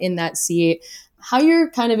 someone in that seat, how you're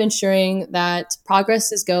kind of ensuring that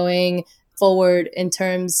progress is going forward in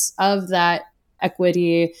terms of that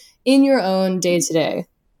equity in your own day-to-day.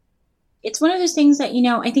 It's one of those things that,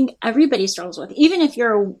 I think everybody struggles with, even if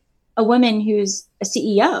you're a woman who's a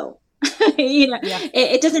CEO.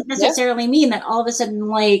 It doesn't necessarily mean that all of a sudden,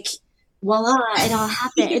 like, voila, it all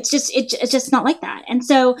happened. It's just not like that. And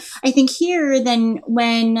so I think here, then,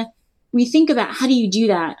 when we think about how do you do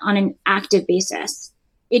that on an active basis,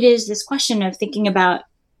 it is this question of thinking about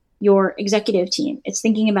your executive team. It's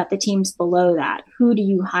thinking about the teams below that. Who do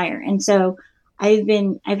you hire? And so I've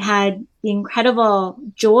had the incredible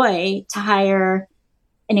joy to hire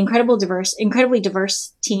an incredibly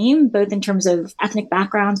diverse team, both in terms of ethnic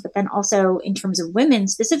backgrounds, but then also in terms of women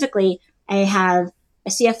specifically. I have a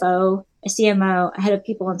CFO, a CMO, a head of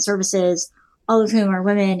people and services, all of whom are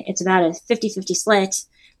women. It's about a 50-50 split.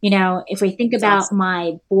 If we think about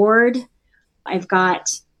my board, I've got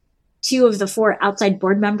 2 of the 4 outside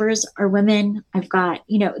board members are women. I've got,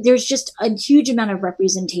 there's just a huge amount of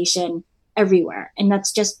representation everywhere. And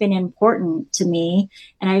that's just been important to me.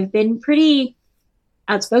 And I've been pretty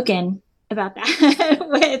outspoken about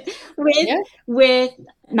that with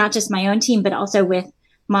not just my own team, but also with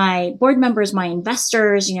my board members, my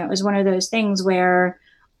investors. It was one of those things where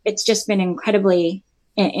it's just been incredibly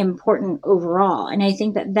important overall. And I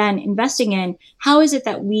think that then investing in how is it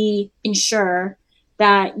that we ensure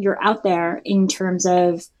that you're out there in terms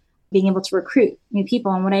of being able to recruit new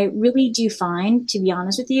people. And what I really do find, to be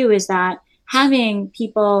honest with you, is that having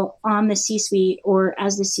people on the C-suite or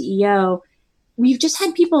as the CEO, we've just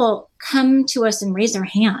had people come to us and raise their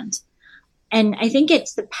hand. And I think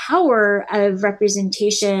it's the power of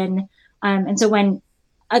representation. And so when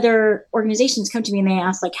other organizations come to me and they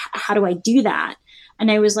ask, like, how do I do that? And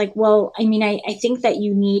I was like, well, I think that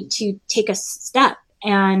you need to take a step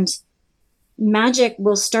and magic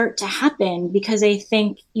will start to happen, because I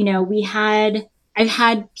think, I've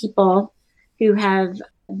had people who have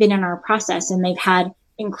been in our process and they've had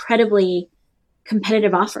incredibly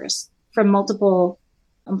competitive offers from multiple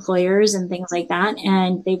employers and things like that.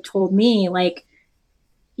 And they've told me, like,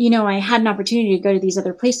 I had an opportunity to go to these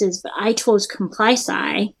other places, but I chose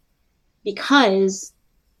ComplySci because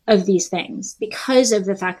of these things, because of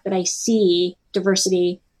the fact that I see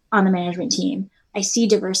diversity on the management team. I see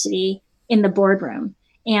diversity in the boardroom.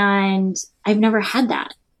 And I've never had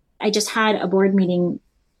that. I just had a board meeting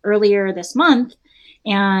earlier this month,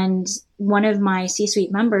 and one of my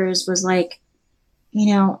C-suite members was like,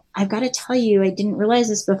 I've got to tell you, I didn't realize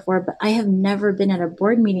this before, but I have never been at a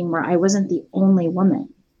board meeting where I wasn't the only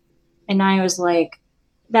woman. And I was like,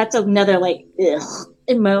 that's another like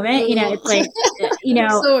moment, it's like,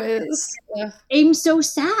 So is. Yeah. I'm so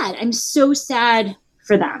sad. I'm so sad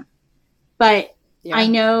for them. But yeah. I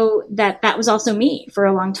know that was also me for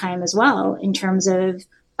a long time as well, in terms of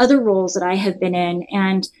other roles that I have been in.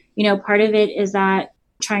 And, part of it is that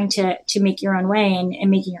trying to make your own way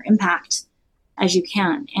and making your impact as you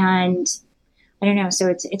can. And I don't know. So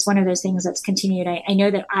it's one of those things that's continued. I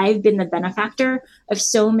know that I've been the benefactor of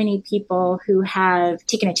so many people who have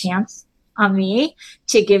taken a chance on me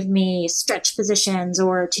to give me stretch positions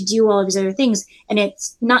or to do all of these other things. And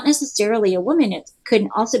it's not necessarily a woman. It could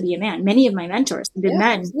also be a man. Many of my mentors have been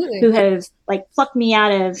men who have like plucked me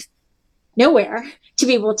out of nowhere to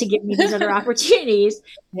be able to give me these other opportunities.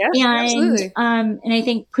 And I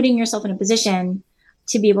think putting yourself in a position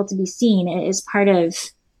to be able to be seen is part of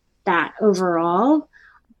that overall.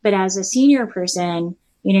 But as a senior person,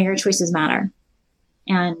 your choices matter,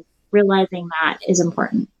 and realizing that is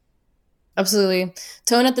important. Absolutely.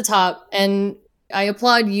 Tone at the top. And I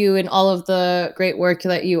applaud you in all of the great work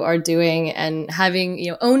that you are doing, and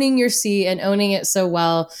having, owning your seat and owning it so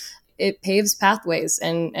well. It paves pathways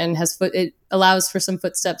and it allows for some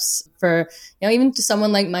footsteps for, even to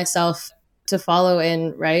someone like myself to follow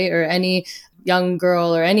in, right? Or any young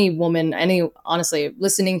girl or any woman, honestly,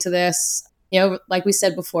 listening to this, like we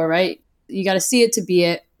said before, right? You got to see it to be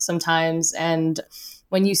it sometimes. And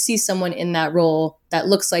when you see someone in that role that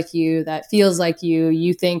looks like you, that feels like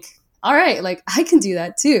you think, all right, like I can do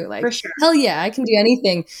that too. Like, for sure. Hell yeah, I can do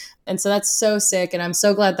anything. And so that's so sick. And I'm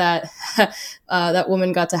so glad that that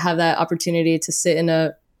woman got to have that opportunity to sit in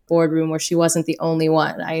a boardroom where she wasn't the only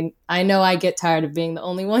one. I know I get tired of being the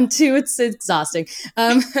only one too. It's exhausting.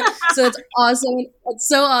 So it's awesome. It's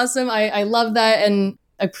so awesome. I love that and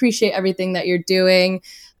appreciate everything that you're doing.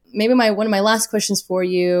 Maybe one of my last questions for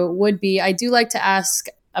you would be, I do like to ask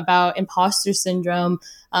about imposter syndrome.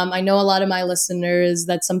 I know a lot of my listeners,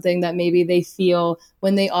 that's something that maybe they feel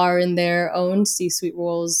when they are in their own C-suite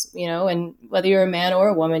roles, and whether you're a man or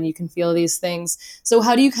a woman, you can feel these things. So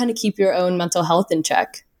how do you kind of keep your own mental health in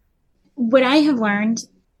check? What I have learned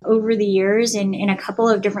over the years in a couple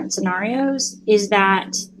of different scenarios is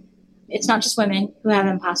that it's not just women who have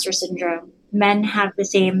imposter syndrome. Men have the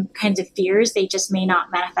same kinds of fears. They just may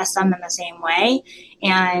not manifest them in the same way.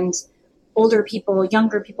 And older people,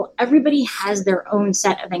 younger people, everybody has their own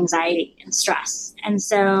set of anxiety and stress. And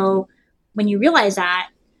so when you realize that,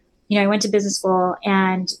 I went to business school,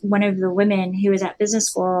 and one of the women who was at business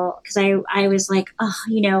school, because I was like, oh,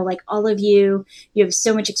 like all of you have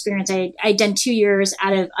so much experience. I'd done 2 years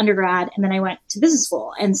out of undergrad, and then I went to business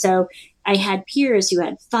school. And so I had peers who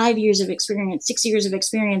had 5 years of experience, 6 years of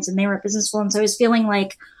experience, and they were at business school. And so I was feeling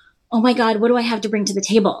like, oh my God, what do I have to bring to the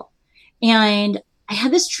table? And I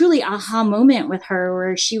had this truly aha moment with her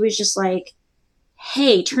where she was just like,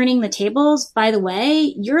 hey, turning the tables, by the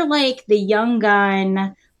way, you're like the young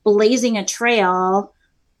gun blazing a trail.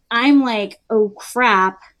 I'm like, oh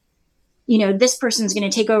crap, this person's going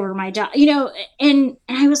to take over my job, and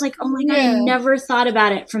I was like, oh my God, I never thought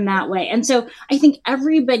about it from that way. And so I think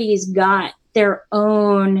everybody's got their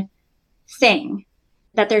own thing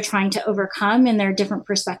that they're trying to overcome in their different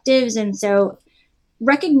perspectives. And so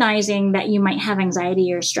recognizing that you might have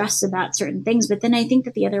anxiety or stress about certain things, but then I think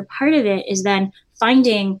that the other part of it is then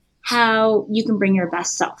finding how you can bring your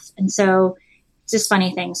best self. And so it's this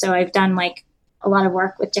funny thing. So I've done like a lot of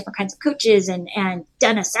work with different kinds of coaches and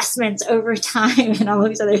done assessments over time and all of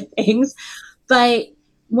these other things. But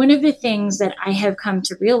one of the things that I have come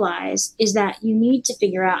to realize is that you need to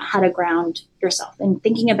figure out how to ground yourself, and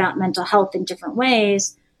thinking about mental health in different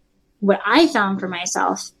ways. What I found for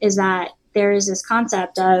myself is that there is this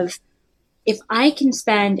concept of, if I can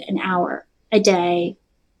spend an hour a day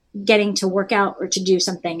getting to work out or to do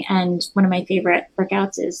something. And one of my favorite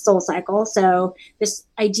workouts is Soul Cycle. So this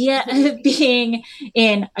idea of being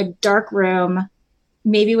in a dark room,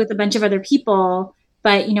 maybe with a bunch of other people,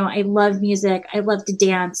 but I love music. I love to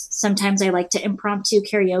dance. Sometimes I like to impromptu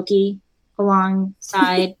karaoke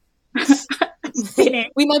alongside.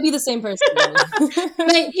 We might be the same person. But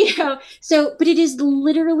it is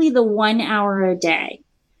literally the 1 hour a day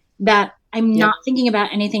that I'm not thinking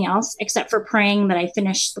about anything else except for praying that I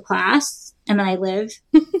finish the class and that I live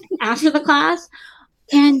after the class.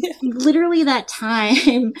 And literally that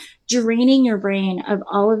time draining your brain of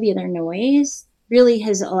all of the other noise really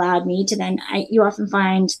has allowed me to then, you often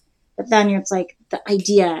find that then it's like the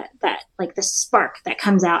idea that, like the spark that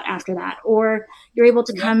comes out after that, or you're able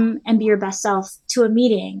to come and be your best self to a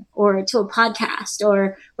meeting or to a podcast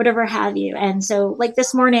or whatever have you. And so like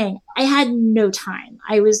this morning, I had no time.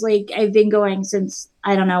 I was like, I've been going since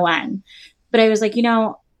I don't know when, but I was like,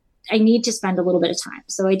 I need to spend a little bit of time.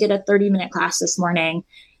 So I did a 30-minute class this morning,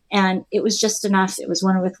 and it was just enough. It was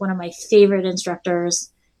with one of my favorite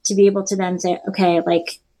instructors to be able to then say, okay,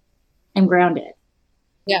 like I'm grounded.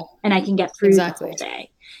 Yeah. And I can get through the whole day.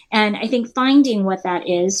 And I think finding what that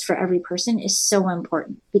is for every person is so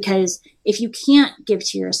important, because if you can't give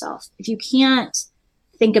to yourself, if you can't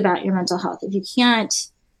think about your mental health, if you can't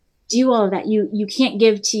do all of that, you can't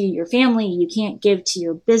give to your family, you can't give to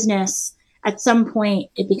your business. At some point,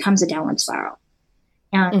 it becomes a downward spiral.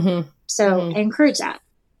 And I encourage that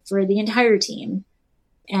for the entire team.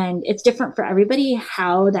 And it's different for everybody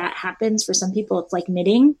how that happens. For some people, it's like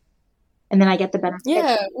knitting. And then I get the benefit.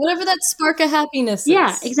 Yeah, whatever that spark of happiness is.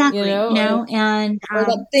 Yeah, exactly. And or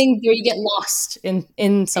that thing where you get lost in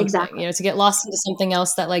something. Exactly. To get lost into something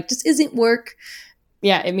else that like just isn't work.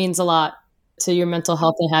 yeah, it means a lot to your mental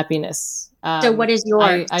health and happiness. So what is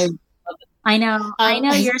yours? I know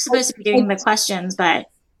you're supposed to be doing the questions, but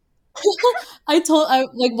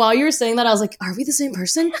like while you were saying that, I was like, are we the same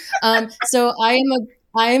person? So I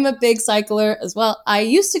am a big cycler as well. I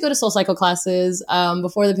used to go to Soul Cycle classes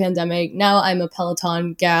before the pandemic. Now I'm a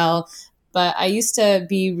Peloton gal, but I used to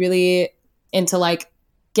be really into like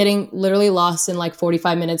getting literally lost in like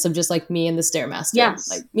 45 minutes of just like me and the Stairmaster. Yes.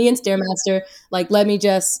 Like me and Stairmaster, like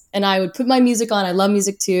and I would put my music on. I love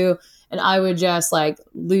music too. And I would just like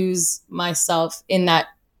lose myself in that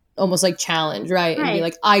almost like challenge, right? And be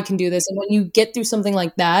like, I can do this. And when you get through something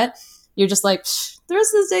like that, you're just like, the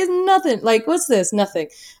rest of this day is nothing. Like, what's this? Nothing.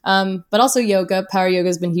 But also yoga, power yoga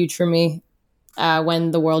has been huge for me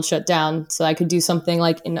when the world shut down. So I could do something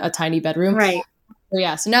like in a tiny bedroom. Right. So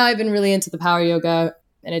yeah, so now I've been really into the power yoga,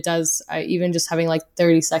 and it does, even just having like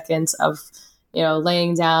 30 seconds of,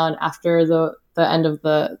 laying down after the end of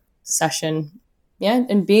the session. Yeah.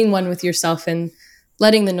 And being one with yourself and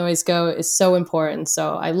letting the noise go is so important.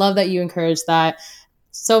 So I love that you encourage that.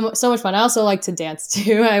 So much fun. I also like to dance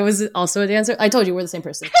too. I was also a dancer. I told you we're the same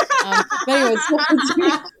person. But anyways,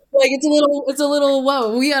 it's a little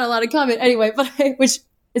whoa. We got a lot in common anyway. But which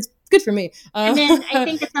is good for me. And then I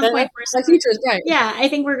think at some point my future is bright. Yeah, I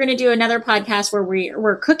think we're going to do another podcast where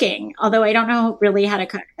we're cooking. Although I don't know really how to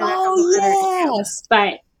cook. Yes,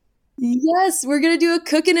 but yes, we're going to do a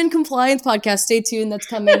cooking and compliance podcast. Stay tuned. That's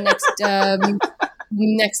coming next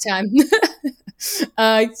next time.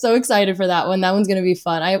 So excited for that one. That one's going to be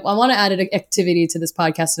fun. I want to add an activity to this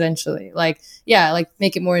podcast eventually. Like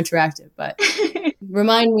make it more interactive, but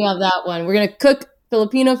remind me of that one. We're going to cook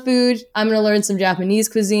Filipino food. I'm going to learn some Japanese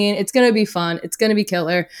cuisine. It's going to be fun. It's going to be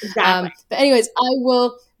killer. Exactly. But anyways,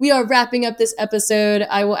 we are wrapping up this episode.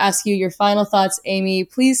 I will ask you your final thoughts, Amy.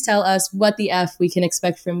 Please tell us what the F we can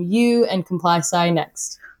expect from you and ComplySci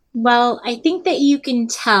next. Well, I think that you can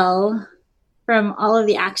tell from all of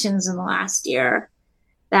the actions in the last year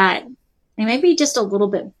that I might be just a little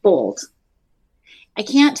bit bold. I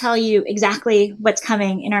can't tell you exactly what's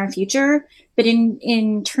coming in our future, but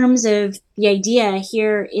in terms of the idea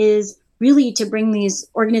here is really to bring these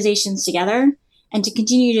organizations together and to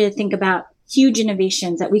continue to think about huge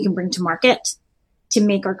innovations that we can bring to market to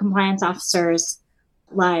make our compliance officers'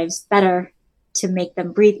 lives better, to make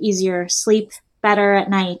them breathe easier, sleep better at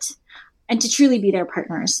night, and to truly be their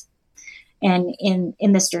partners and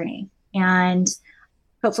in this journey. And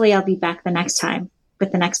hopefully I'll be back the next time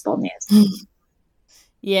with the next bold news.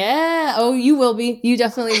 Yeah. Oh, you will be. You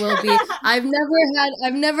definitely will be. I've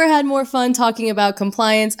never had more fun talking about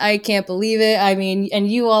compliance. I can't believe it. I mean, and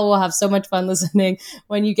you all will have so much fun listening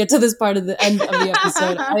when you get to this part of the end of the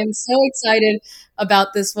episode. I am so excited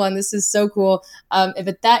about this one. This is so cool.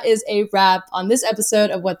 But that is a wrap on this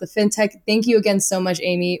episode of What the Fintech. Thank you again so much,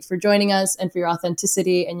 Amy, for joining us and for your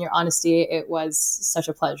authenticity and your honesty. It was such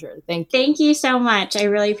a pleasure. Thank you. Thank you so much. I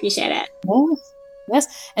really appreciate it.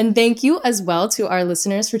 Yes. And thank you as well to our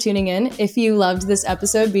listeners for tuning in. If you loved this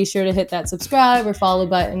episode, be sure to hit that subscribe or follow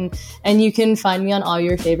button, and you can find me on all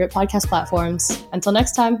your favorite podcast platforms. Until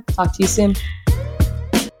next time, talk to you soon.